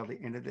just to see how they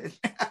ended it.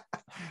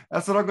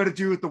 That's what I'm going to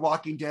do with The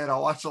Walking Dead.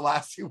 I'll watch the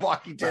last 2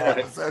 Walking Dead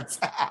episodes.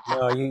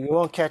 No, you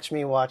won't catch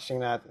me watching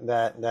that.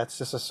 That's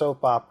just a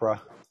soap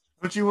opera.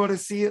 Don't you want to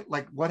see it?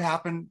 Like what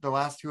happened the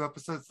last 2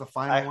 episodes, the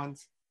final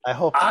ones? I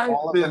hope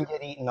all of them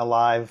get eaten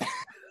alive.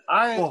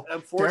 I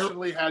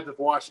unfortunately had to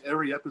watch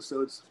every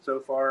episode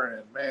so far,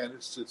 and man,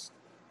 it's just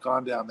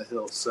gone down the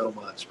hill so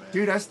much, man.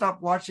 Dude, I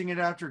stopped watching it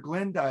after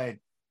Glenn died.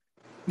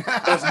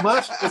 as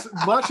much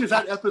as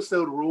that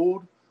episode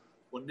ruled,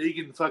 when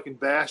Negan fucking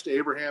bashed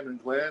Abraham and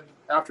Glenn,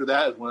 after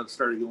that is when it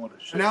started going to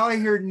shit. Now I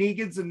hear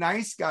Negan's a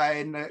nice guy,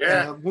 and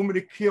the woman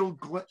who killed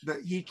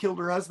he killed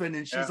her husband,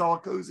 and she's all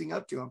cozying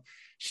up to him.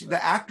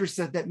 The actor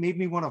said that made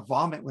me want to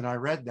vomit when I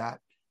read that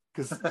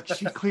because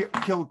she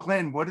killed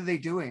Glenn. What are they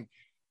doing?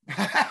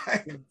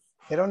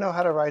 They don't know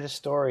how to write a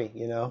story,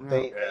 you know.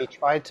 They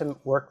tried to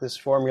work this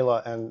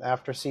formula, and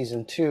after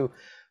season 2,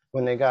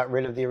 when they got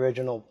rid of the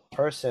original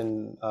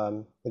person,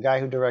 the guy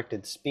who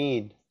directed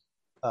Speed,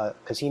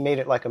 because he made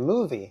it like a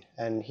movie,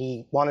 and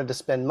he wanted to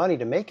spend money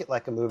to make it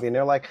like a movie, and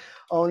they're like,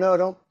 "Oh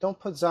no, don't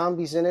put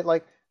zombies in it.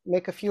 Like,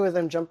 make a few of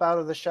them jump out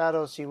of the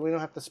shadows, so we don't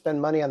have to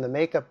spend money on the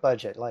makeup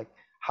budget. Like,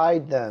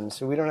 hide them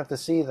so we don't have to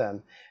see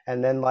them."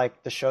 And then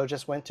like the show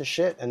just went to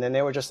shit, and then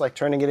they were just like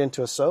turning it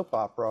into a soap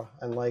opera.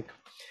 And like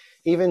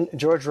even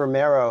George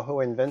Romero,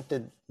 who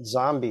invented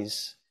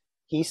zombies,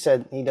 he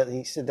said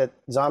that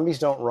zombies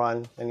don't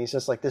run, and he's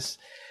just like this.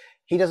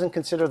 He doesn't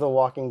consider The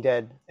Walking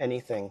Dead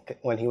anything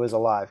when he was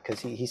alive because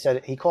he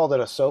said he called it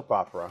a soap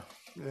opera.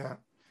 Yeah,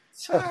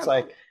 so it's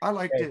like I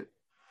liked it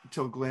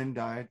until Glenn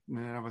died, and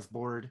then I was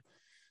bored.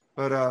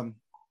 But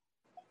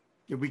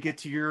did we get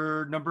to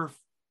your number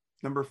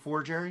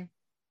 4, Jerry?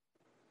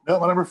 No,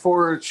 my number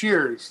 4,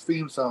 Cheers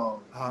theme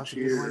song. Oh, that's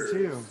Cheers. A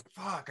good one too.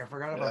 Fuck, I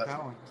forgot about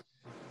that one.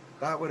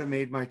 That would have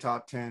made my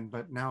top 10,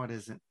 but now it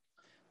isn't.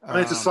 I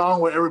mean, it's a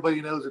song where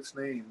everybody knows its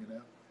name, you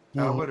know.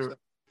 I would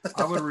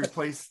have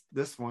replaced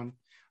this one.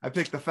 I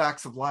picked The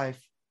Facts of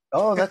Life.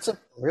 Oh, that's a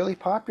really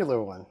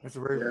popular one. That's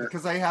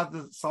because I have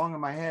the song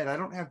in my head.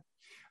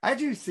 I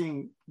do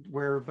sing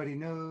Where Everybody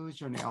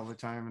Knows Your Name all the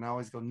time, and I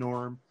always go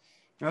Norm.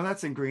 You know,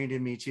 that's ingrained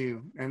in me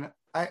too. And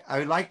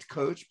I liked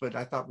Coach, but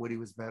I thought Woody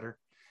was better.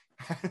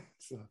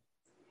 So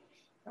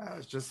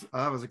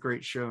that was a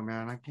great show,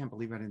 man. I can't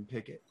believe I didn't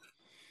pick it.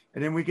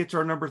 And then we get to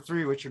our number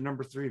 3. What's your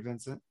number 3,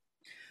 Vincent?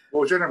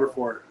 What was your number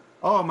 4?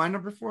 Oh, my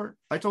number 4.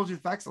 I told you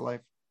The Facts of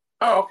Life.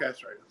 Oh, okay,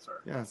 that's right. Sorry.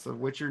 Yeah. So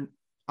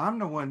I'm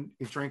the one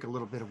who drank a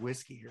little bit of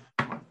whiskey here.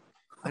 Come on.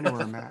 I know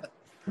where I'm at.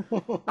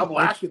 I'm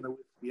lacking the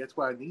whiskey. That's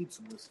why I need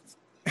some whiskey.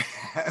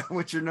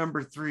 What's your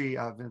number 3,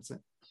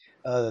 Vincent?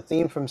 The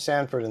theme from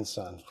Sanford and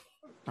Son.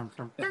 So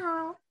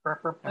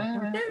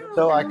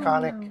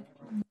iconic.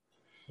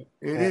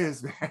 It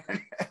is,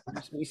 man.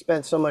 We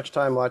spent so much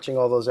time watching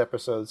all those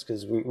episodes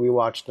because we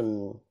watched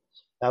them.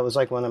 That was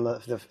like one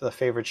of the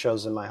favorite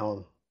shows in my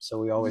home. So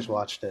we always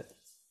watched it.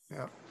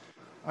 Yeah.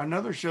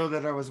 Another show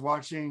that I was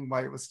watching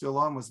while it was still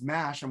on was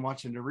MASH. I'm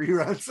watching the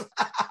reruns.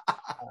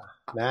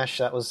 MASH,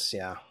 that was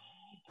That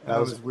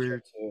was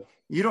weird. Too.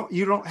 You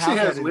don't have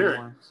that anymore.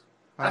 Lyrics.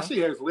 Huh?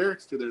 Actually has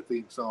lyrics to their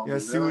theme song. Yeah,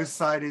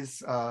 Suicide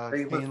is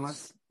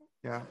painless.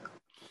 Yeah.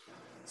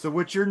 So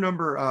what's your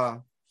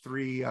number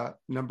 3?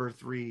 Number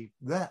 3,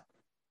 that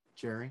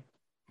Jerry.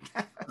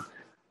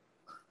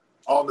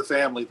 All in the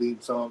Family theme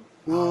song.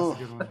 Oh,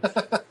 that's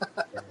a good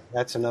one.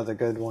 That's another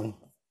good one.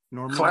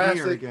 Norman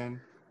Classic. Lear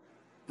again.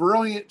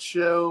 Brilliant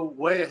show,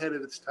 way ahead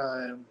of its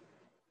time.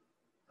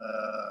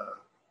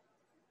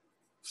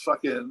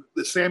 Fucking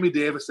the Sammy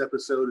Davis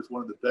episode is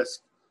one of the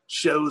best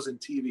shows in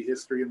TV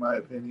history, in my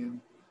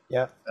opinion.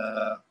 Yeah.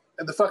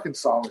 And the fucking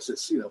song is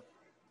just,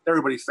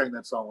 everybody sang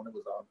that song when it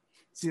was on.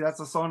 See, that's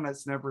a song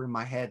that's never in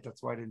my head.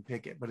 That's why I didn't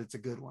pick it, but it's a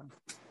good one.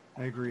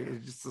 I agree.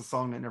 It's just a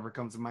song that never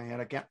comes in my head.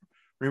 I can't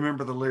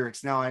remember the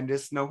lyrics now. I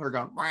just know her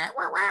going, wah,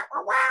 wah, wah,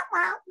 wah,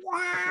 wah,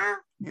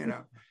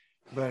 wah,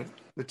 but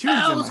the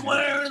tunes Those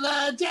were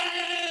the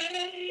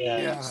days.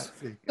 Yeah.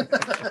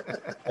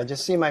 I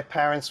just see my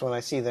parents when I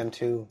see them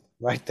too,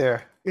 right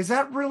there. Is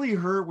that really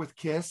her with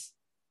Kiss?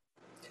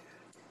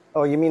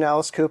 Oh, you mean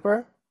Alice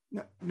Cooper?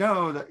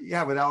 No,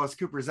 with Alice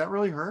Cooper. Is that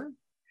really her?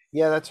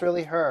 Yeah, that's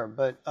really her.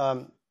 But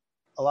a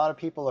lot of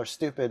people are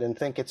stupid and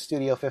think it's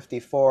Studio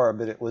 54,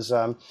 but it was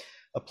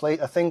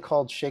a thing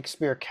called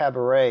Shakespeare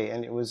Cabaret,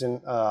 and it was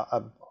in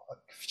a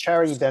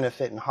charity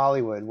benefit in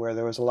Hollywood where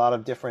there was a lot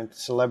of different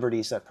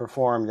celebrities that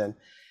performed, and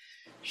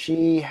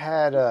she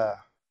had a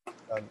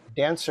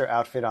dancer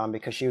outfit on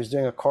because she was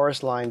doing a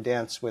chorus line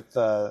dance with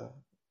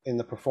in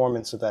the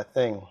performance of that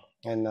thing.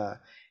 And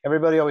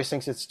everybody always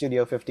thinks it's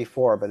Studio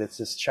 54, but it's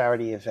this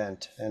charity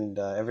event, and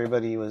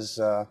everybody was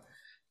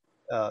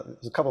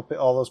there's a couple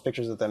all those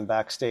pictures of them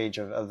backstage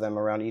of them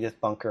around Edith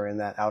Bunker in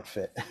that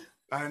outfit.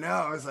 I know.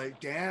 I was like,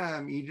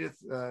 damn, Edith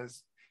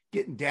is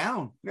getting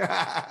down.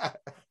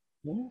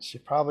 She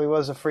probably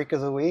was a freak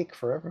of the week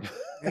for everybody.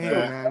 Hey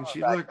man,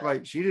 she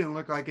didn't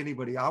look like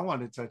anybody I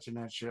wanted touching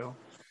that show.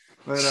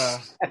 But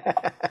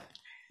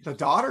the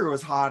daughter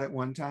was hot at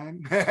one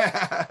time.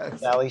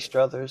 Sally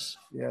Struthers.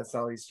 Yeah,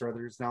 Sally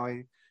Struthers. Now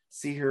I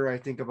see her, I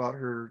think about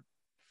her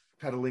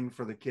pedaling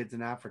for the kids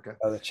in Africa.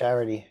 Oh, the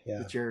charity. Yeah.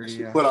 The charity.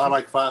 She put on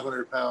like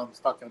 500 pounds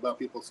talking about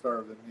people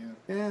starving.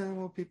 Yeah. Yeah,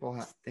 well,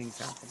 things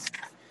happen.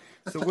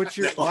 So what's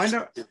your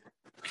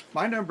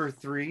my number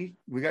 3?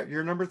 We got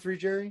your number 3,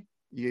 Jerry?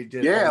 You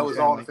did. Yeah, it was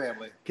All in the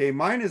Family. Okay,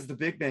 mine is The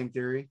Big Bang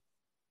Theory.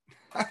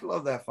 I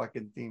love that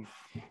fucking theme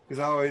because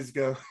I always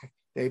go,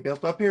 they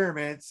built up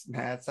pyramids,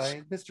 mad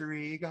science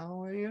mystery,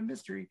 going a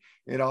mystery.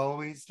 It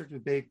always starts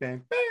with Big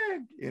Bang,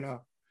 bang. You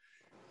know,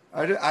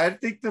 I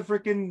think the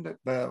freaking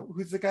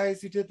who's the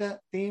guys who did that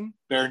theme?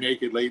 Bare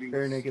Naked Ladies.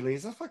 Bare Naked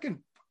Ladies.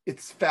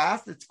 It's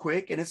fast, it's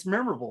quick, and it's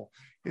memorable.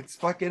 It's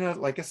fucking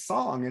like a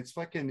song. It's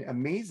fucking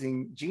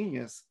amazing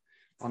genius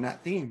on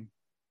that theme.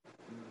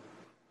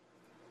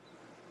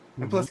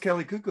 And plus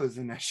Kelly Kuko's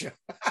in that show.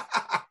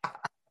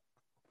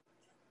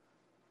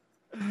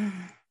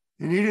 And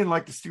you didn't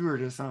like the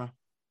stewardess, huh?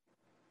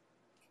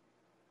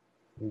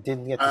 You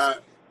didn't get to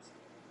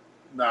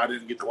no, I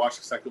didn't get to watch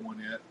the second one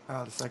yet.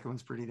 Oh, the second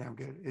one's pretty damn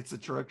good. It's a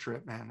drug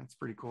trip, man. It's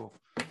pretty cool.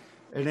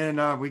 And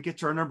then we get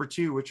to our number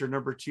 2. What's your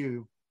number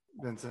 2,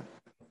 Vincent?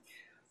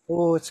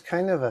 Oh, it's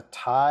kind of a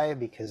tie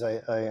because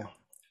I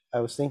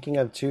was thinking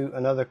of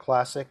another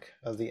classic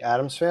of the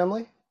Addams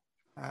Family.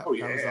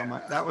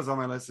 That was on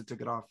my list. I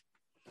took it off.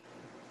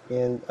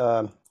 And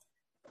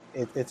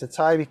it's a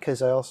tie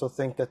because I also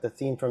think that the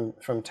theme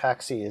from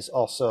Taxi is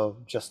also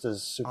just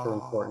as super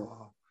important.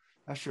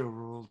 That show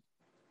ruled.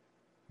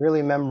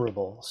 Really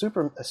memorable.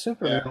 Super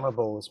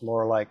memorable is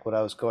more like what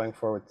I was going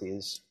for with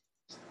these.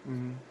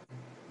 Mm-hmm.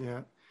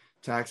 Yeah,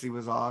 Taxi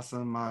was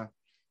awesome.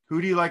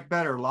 Who do you like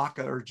better, Locke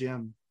or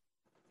Jim?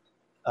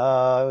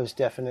 I was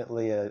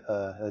definitely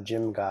a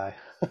Jim guy.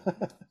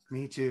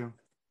 Me too.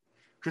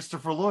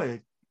 Christopher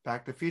Lloyd,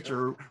 Back to the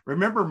Future.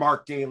 Remember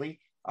Mark Daly?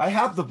 I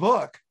have the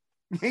book.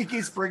 He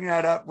keeps bringing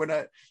that up when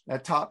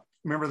that top.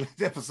 Remember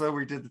the episode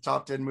where we did the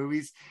top 10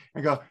 movies?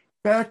 I go,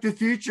 Back to the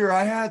Future.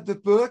 I had the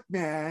book,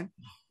 man.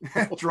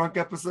 Drunk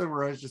episode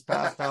where I was just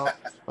passed out.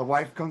 A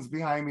wife comes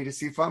behind me to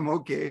see if I'm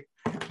okay.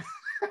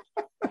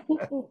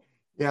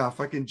 Yeah,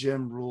 fucking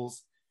Jim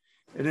rules.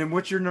 And then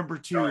what's your number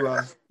 2,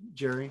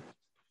 Jerry?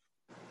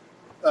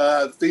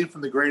 The theme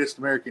from The Greatest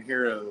American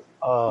Hero.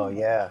 Oh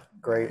yeah,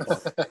 great.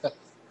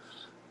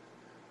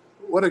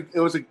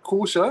 It was a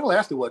cool show. It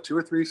lasted 2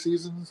 or 3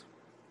 seasons.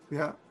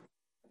 Yeah.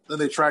 Then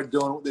they tried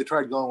going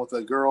with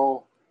a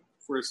girl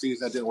for a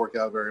season that didn't work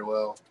out very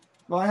well.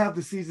 Well, I have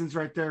the seasons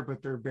right there,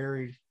 but they're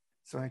buried.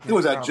 So I can't. It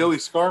was that Joey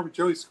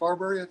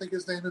Scarberry, I think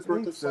his name is.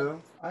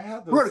 I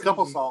have. Wrote a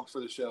couple songs for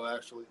the show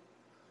actually.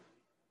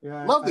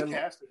 Yeah, love the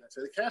cast of that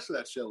show. The cast of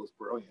that show was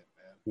brilliant,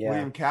 man. Yeah.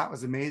 William Catt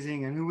was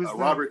amazing, and who was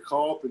Robert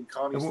Culp and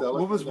Connie Stella.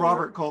 What was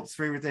Robert Culp's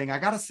favorite thing? I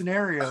got a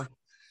scenario.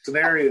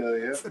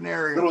 Yeah.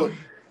 Scenario.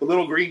 The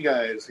little green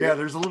guys. Yeah,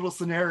 there's a little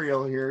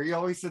scenario here. He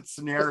always said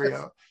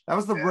scenario. That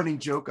was the running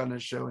joke on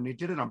this show, and they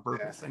did it on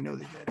purpose. Yeah. I know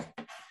they did.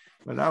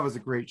 But that was a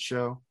great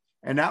show.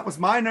 And that was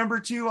my number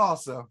 2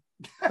 also.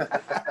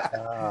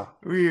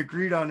 We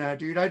agreed on that,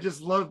 dude. I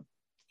just love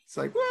it's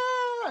like,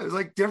 it was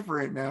like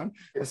different, man.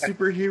 A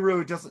superhero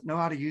who doesn't know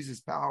how to use his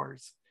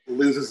powers. He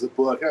loses the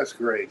book. That's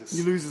great.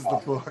 He loses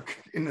the book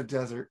in the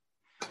desert.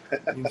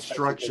 The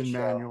instruction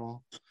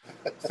manual.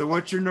 So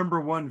what's your number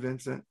 1,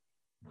 Vincent?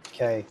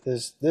 Okay,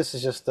 this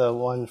is just the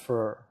one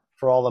for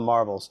all the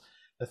marbles.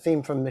 The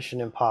theme from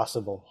Mission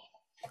Impossible.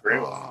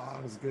 Great. Oh,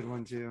 that was a good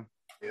one too.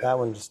 Yeah. That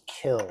one just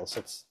kills.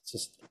 It's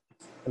just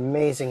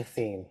amazing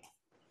theme.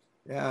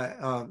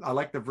 Yeah, I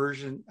like the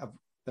version of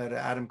that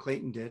Adam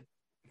Clayton did.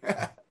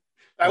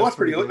 That was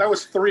pretty good. That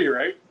was 3,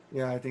 right?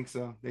 Yeah, I think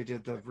so. They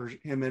did the version.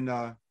 Him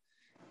and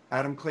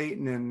Adam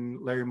Clayton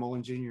and Larry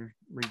Mullen Jr.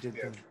 redid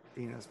the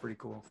theme. That's pretty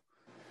cool.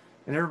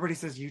 And everybody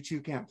says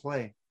U2 can't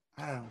play.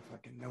 I don't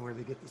fucking know where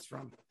they get this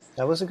from.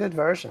 That was a good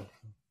version.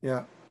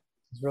 Yeah.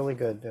 It's really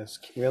good. It's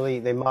really,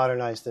 they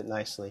modernized it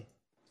nicely.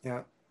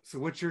 Yeah. So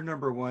what's your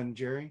number 1,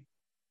 Jerry?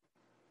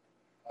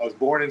 I was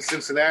born in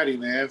Cincinnati,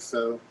 man.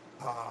 So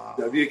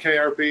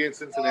WKRP in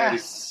Cincinnati.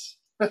 Yes.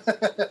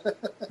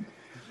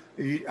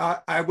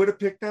 I would have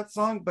picked that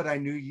song, but I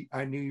knew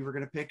you were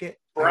going to pick it.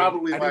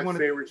 Probably my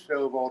favorite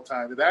show of all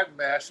time. That and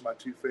MASH are my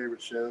 2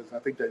 favorite shows. I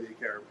think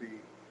WKRP.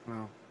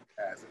 Wow.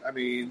 I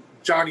mean,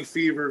 Johnny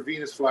Fever,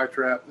 Venus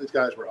Flytrap, these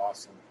guys were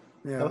awesome.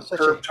 Yeah.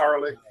 Herb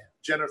Tarlick.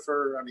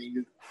 Jennifer. I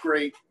mean,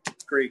 great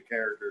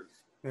characters.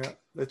 Yeah,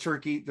 the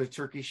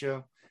turkey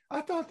show.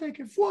 I thought they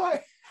could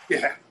fly.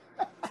 Yeah,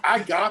 I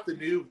got the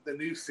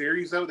new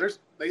series though.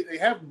 They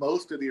have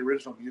most of the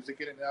original music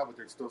in it now, but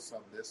there's still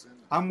some missing.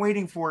 I'm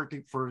waiting for it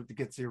to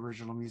get the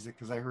original music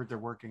because I heard they're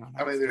working on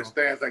it. I mean, there's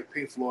bands like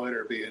Pink Floyd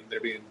they're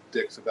being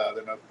dicks about it.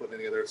 They're not putting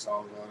any of their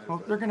songs on it.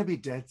 Well, they're going to be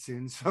dead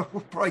soon, so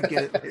we'll probably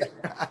get it later.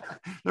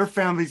 Their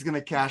family's going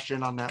to cash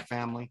in on that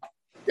family.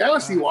 Yeah, I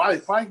don't see why.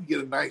 If I can get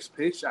a nice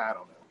pitch, I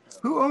don't know.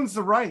 Who owns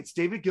the rights?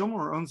 David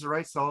Gilmour owns the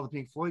rights to all the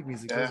Pink Floyd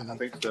music. Yeah, I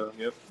think so.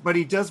 Yep. But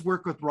he does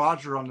work with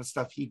Roger on the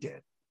stuff he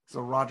did.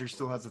 So Roger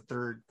still has a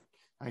third,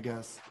 I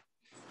guess,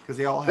 because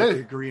they all have to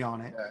agree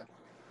on it. Yeah.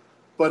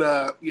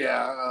 But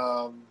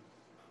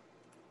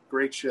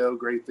great show,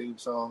 great theme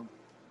song.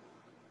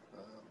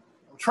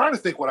 I'm trying to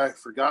think what I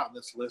forgot on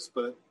this list,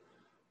 but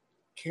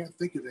can't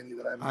think of any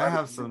that I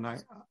have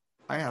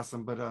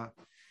some, but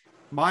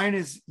mine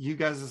is you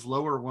guys'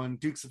 lower one,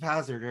 Dukes of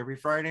Hazzard, every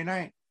Friday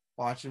night.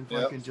 Watching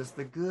fucking just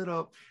the good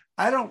old.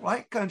 I don't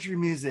like country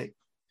music.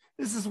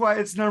 This is why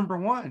it's number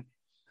one.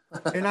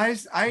 And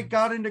I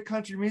got into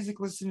country music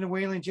listening to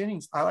Waylon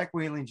Jennings. I like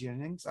Waylon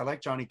Jennings. I like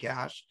Johnny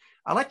Cash.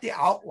 I like the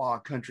outlaw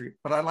country,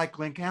 but I like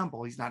Glenn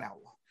Campbell. He's not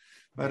outlaw,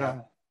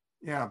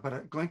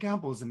 but Glenn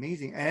Campbell is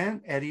amazing,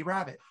 and Eddie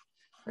Rabbitt.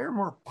 They're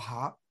more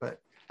pop, but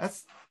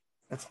that's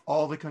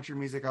all the country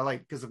music I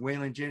like because of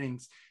Waylon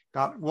Jennings.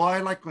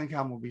 I like Glenn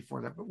Campbell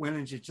before that, but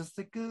Waylon Jennings just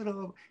the good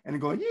old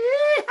and going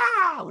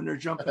yeah when they're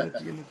jumping at the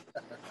end.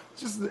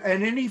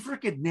 And then he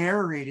freaking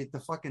narrated the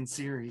fucking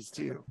series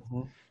too.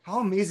 Mm-hmm.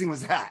 How amazing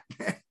was that?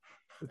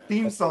 The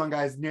theme song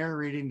guy's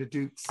narrating the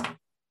Dukes.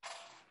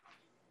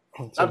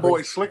 That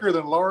boy's slicker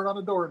than Lauren on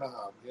a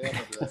doorknob. Yeah,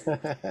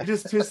 it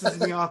just pisses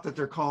me off that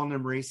they're calling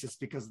them racist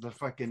because of the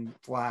fucking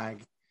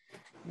flag.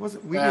 We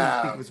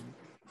didn't think it was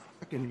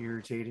fucking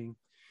irritating.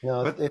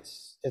 No, but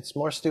it's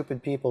more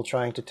stupid people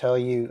trying to tell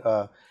you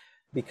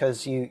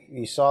because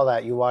you saw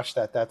that, you watched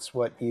that, that's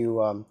what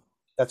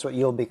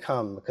you'll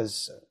become,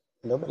 because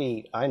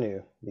nobody I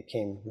knew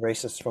became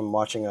racist from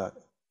watching a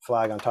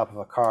flag on top of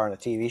a car on a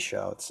TV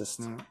show. It's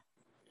just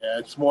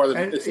it's more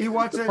than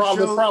the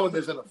problem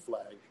isn't a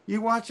flag.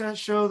 You watch that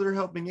show, they're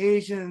helping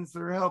Asians,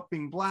 they're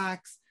helping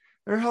blacks,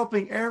 they're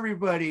helping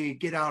everybody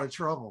get out of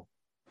trouble.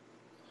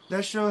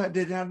 That show had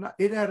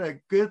a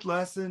good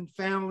lesson,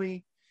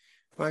 family,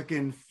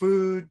 fucking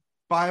food,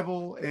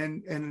 Bible,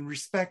 and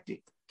respect.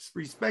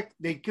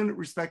 They couldn't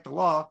respect the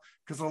law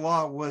because the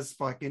law was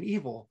fucking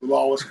evil. The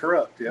law was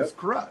corrupt. Yeah, it was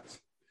corrupt.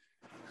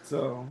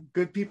 So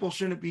good people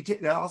shouldn't be.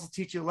 They also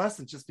teach you a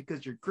lesson. Just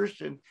because you're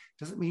Christian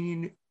doesn't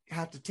mean you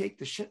have to take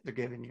the shit they're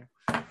giving you.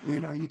 You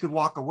know, you could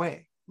walk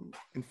away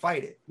and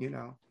fight it. You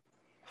know.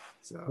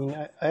 So I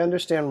mean, I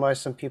understand why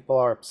some people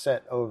are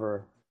upset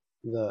over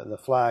the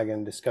flag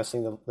and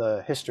discussing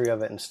the history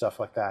of it and stuff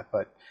like that,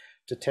 but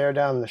to tear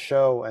down the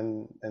show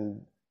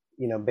and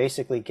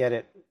basically get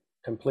it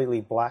completely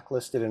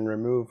blacklisted and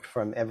removed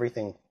from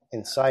everything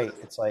in sight,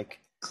 it's like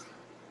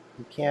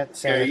you can't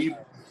say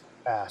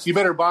fast. You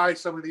better buy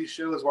some of these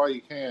shows while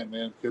you can,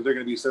 man, because they're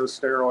going to be so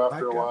sterile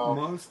after a while.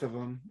 Most of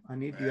them. I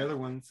need the other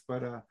ones,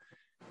 but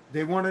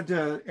they wanted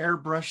to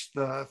airbrush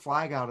the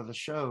flag out of the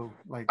show.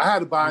 Like I had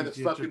to buy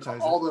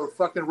all the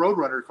fucking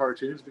Roadrunner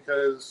cartoons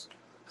because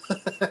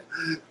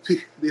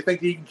they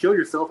think you can kill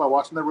yourself by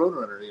watching the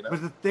Roadrunner, you know.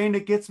 But the thing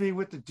that gets me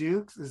with the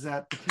Dukes is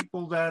that the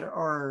people that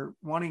are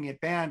wanting it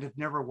banned have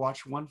never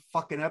watched one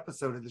fucking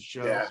episode of the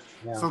show. Yeah.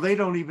 So they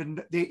don't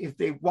even, if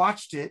they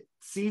watched it,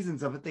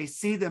 seasons of it, they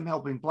see them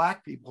helping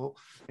black people,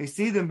 they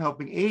see them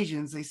helping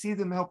Asians, they see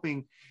them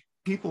helping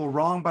people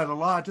wronged by the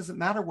law. It doesn't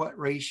matter what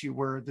race you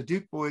were, the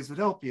Duke boys would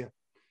help you.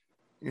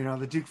 You know,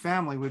 the Duke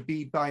family would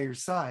be by your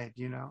side,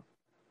 you know.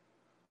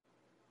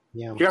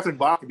 Yeah, Catherine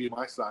Bach can be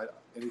my side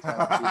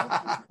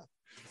anytime.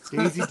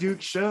 Daisy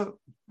Duke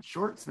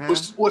shorts, man.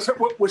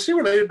 Was she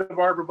related to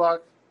Barbara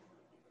Bach?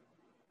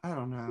 I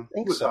don't know.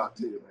 She was hot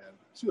too, man.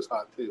 She was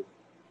hot too.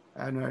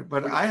 I know,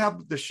 but I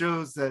have the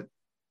shows that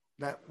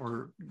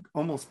were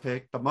almost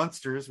picked: The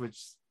Munsters, which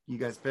you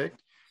guys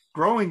picked,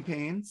 Growing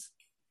Pains,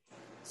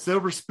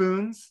 Silver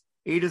Spoons,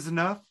 8 is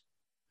Enough,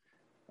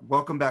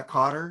 Welcome Back,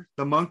 Kotter,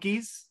 The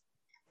Monkees.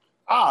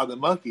 The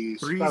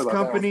Monkees. Three's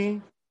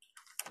Company.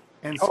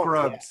 And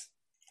Scrubs.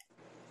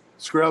 Yeah.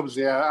 Scrubs,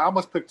 yeah. I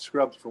almost picked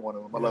Scrubs for one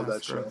of them. I love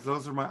that Scrubs. show.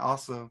 Those are my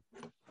also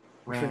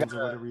brands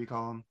or whatever you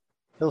call them.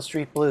 Hill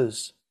Street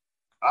Blues.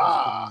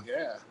 Yeah.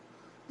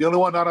 The only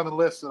one not on the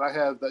list that I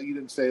have that you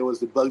didn't say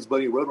was the Bugs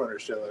Bunny Roadrunner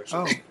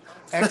show.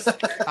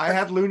 I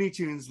had Looney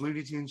Tunes.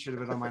 Looney Tunes should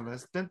have been on my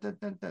list. Dun, dun,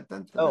 dun, dun,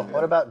 dun, dun.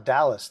 What about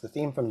Dallas? The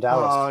theme from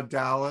Dallas.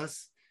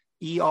 Dallas.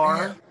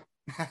 ER.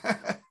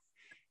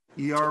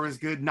 ER was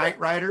good. Knight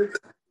Rider.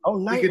 Oh,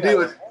 Knight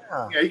Rider.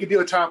 You could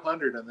do a top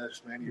 100 on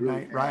this, man.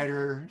 Knight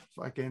Rider,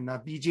 fucking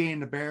BJ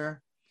and the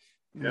Bear,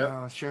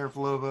 Sheriff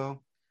Lobo.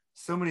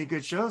 So many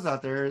good shows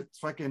out there. It's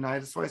fucking.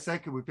 That's why I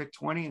said, could we pick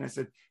 20? And I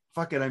said,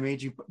 fuck it, I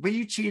made you. But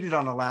you cheated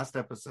on the last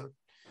episode.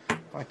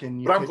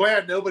 Fucking. But I'm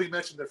glad nobody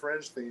mentioned the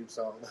Friends theme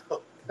song.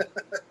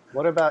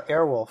 What about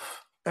Airwolf?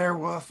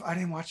 Airwolf. I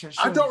didn't watch that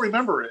show. I don't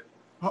remember it.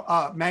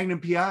 Magnum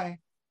PI.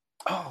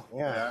 Oh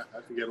yeah,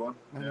 that's a good one.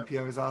 Magnum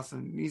PI was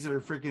awesome. These are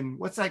freaking.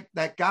 What's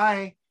that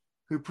guy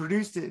who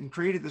produced it and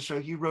created the show?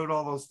 He wrote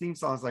all those theme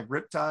songs like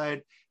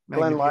Riptide.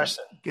 Glenn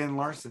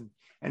Larson,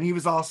 and he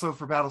was also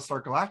for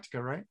Battlestar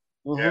Galactica, right?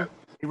 Mm-hmm. Yeah,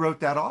 he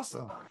wrote that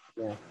also.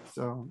 Yeah.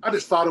 So I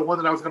just thought of one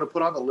that I was going to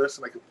put on the list,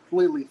 and I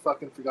completely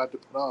fucking forgot to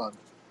put on.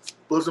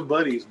 Bosom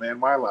Buddies, man,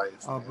 my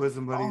life. Oh,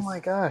 Bosom Buddies. Oh my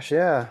gosh,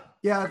 yeah.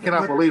 I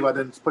cannot believe I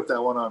didn't put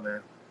that one on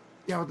there.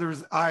 Yeah,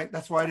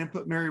 that's why I didn't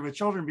put Married with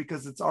Children,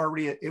 because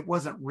it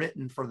wasn't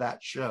written for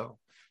that show.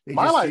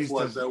 My Life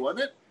was though,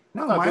 wasn't it?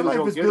 No, My Life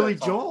was Billy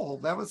Joel.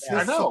 That was his.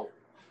 I know.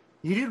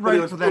 He didn't write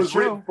it for that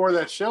show. For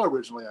that show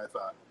originally, I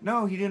thought.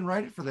 No, he didn't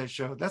write it for that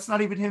show. That's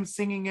not even him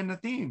singing in the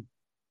theme.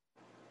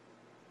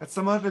 That's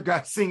some other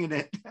guy singing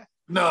it.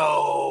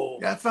 No.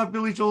 That's not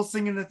Billy Joel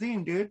singing the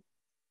theme, dude.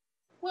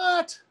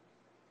 What?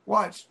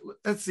 Watch.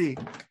 Let's see.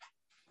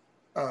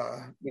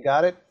 You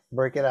got it?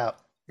 Break it out.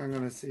 I'm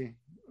gonna see.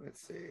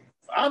 Let's see.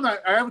 I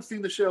haven't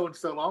seen the show in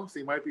so long, so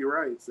you might be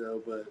right.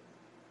 So, but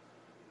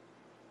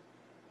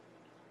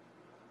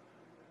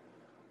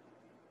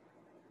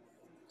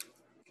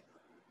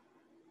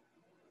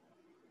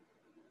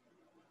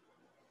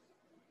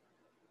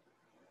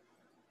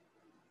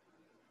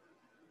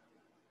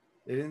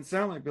it didn't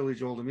sound like Billy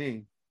Joel to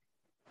me.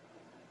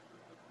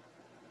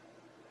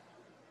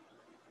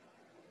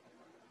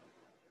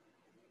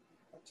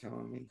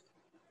 Telling me.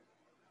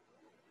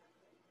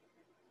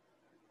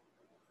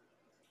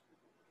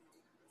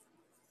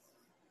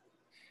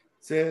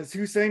 Says,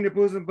 who sang the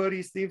Bosom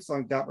Buddies theme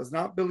song? That was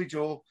not Billy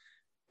Joel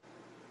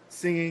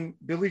singing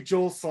Billy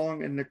Joel's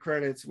song in the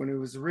credits when it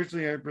was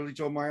originally Billy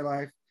Joel My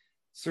Life,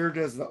 served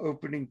as the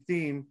opening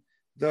theme,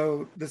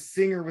 though the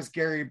singer was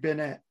Gary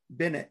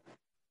Bennett.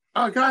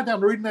 Oh, God,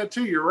 I'm reading that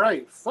too. You're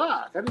right.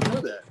 Fuck, I didn't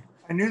know that.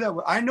 I knew that.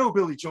 I know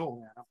Billy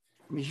Joel.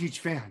 I'm a huge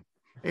fan.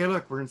 Hey,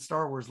 look, we're in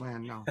Star Wars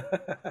land now.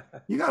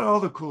 You got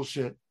all the cool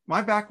shit.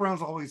 My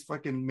background's always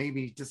fucking made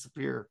me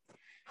disappear.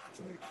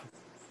 Like,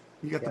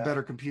 you got the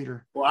better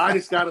computer. Well, I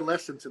just got a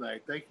lesson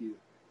tonight. Thank you.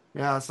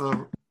 Yeah,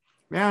 so,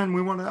 man,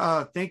 we want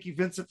to thank you,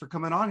 Vincent, for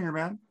coming on here,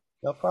 man.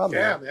 No problem.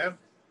 Yeah, man.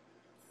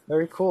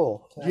 Very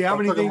cool. Do you have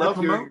anything to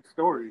promote? Hearing your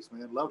stories,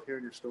 man. Love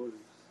hearing your stories.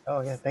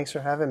 Oh, yeah. Thanks for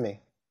having me.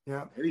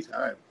 Yeah.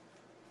 Anytime.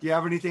 Do you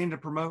have anything to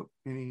promote?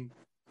 No,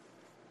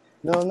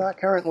 not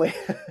currently.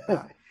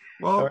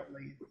 Well,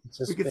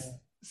 we could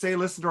say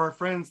listen to our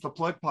friends, the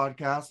Plug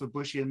Podcast with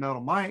Bushy and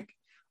Metal Mike.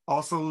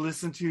 Also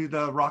listen to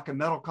the Rock and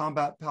Metal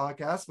Combat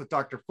Podcast with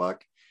Dr.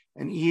 Fuck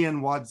and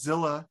Ian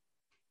Wadzilla.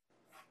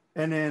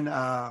 And then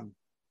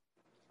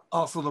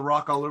also the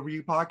Rock All Over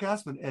You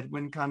podcast with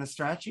Edwin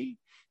Conestracci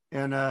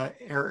and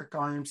Eric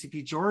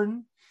RMCP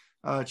Jordan.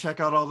 Check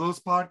out all those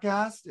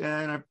podcasts.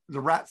 And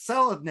the Rat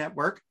Salad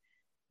Network,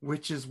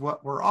 which is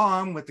what we're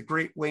on with the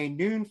great Wayne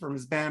Noon from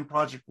his band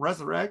Project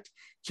Resurrect.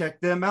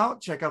 Check them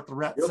out. Check out the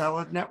Rat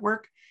Salad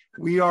Network.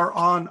 We are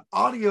on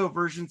audio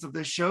versions of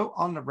this show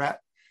on the Rat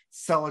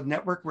Salad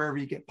Network, wherever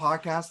you get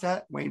podcasts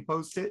at. Wayne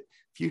posted it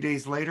a few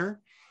days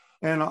later.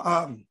 And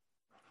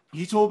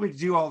he told me to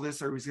do all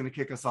this or he was going to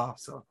kick us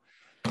off. So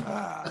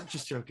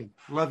just joking.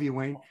 Love you,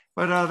 Wayne.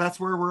 But that's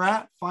where we're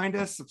at. Find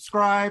us,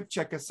 subscribe,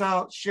 check us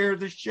out, share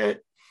this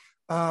shit.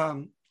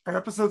 Our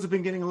episodes have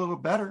been getting a little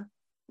better.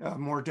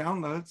 More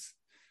downloads.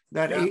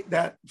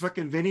 That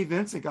fucking Vinny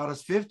Vincent got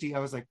us 50. I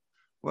was like,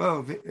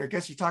 whoa, I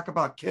guess you talk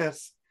about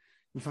Kiss.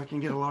 You fucking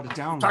get a lot of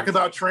downloads. Talk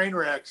about train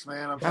wrecks,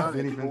 man. I'm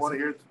telling you, people want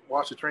to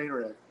watch a train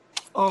wreck.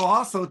 Oh,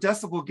 also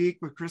Decibel Geek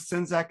with Chris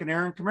Sinzak and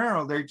Aaron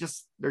Camaro.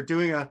 They're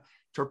doing a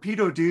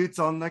Torpedo Dudes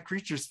on the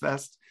Creatures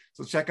Fest.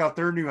 So check out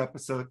their new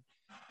episode.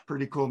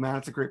 Pretty cool, man.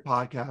 It's a great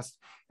podcast.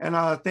 And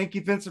thank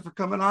you, Vincent, for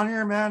coming on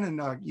here, man.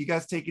 And you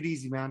guys take it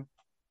easy, man.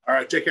 All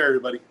right. Take care,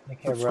 everybody.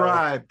 Take care,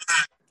 subscribe.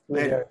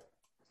 Later.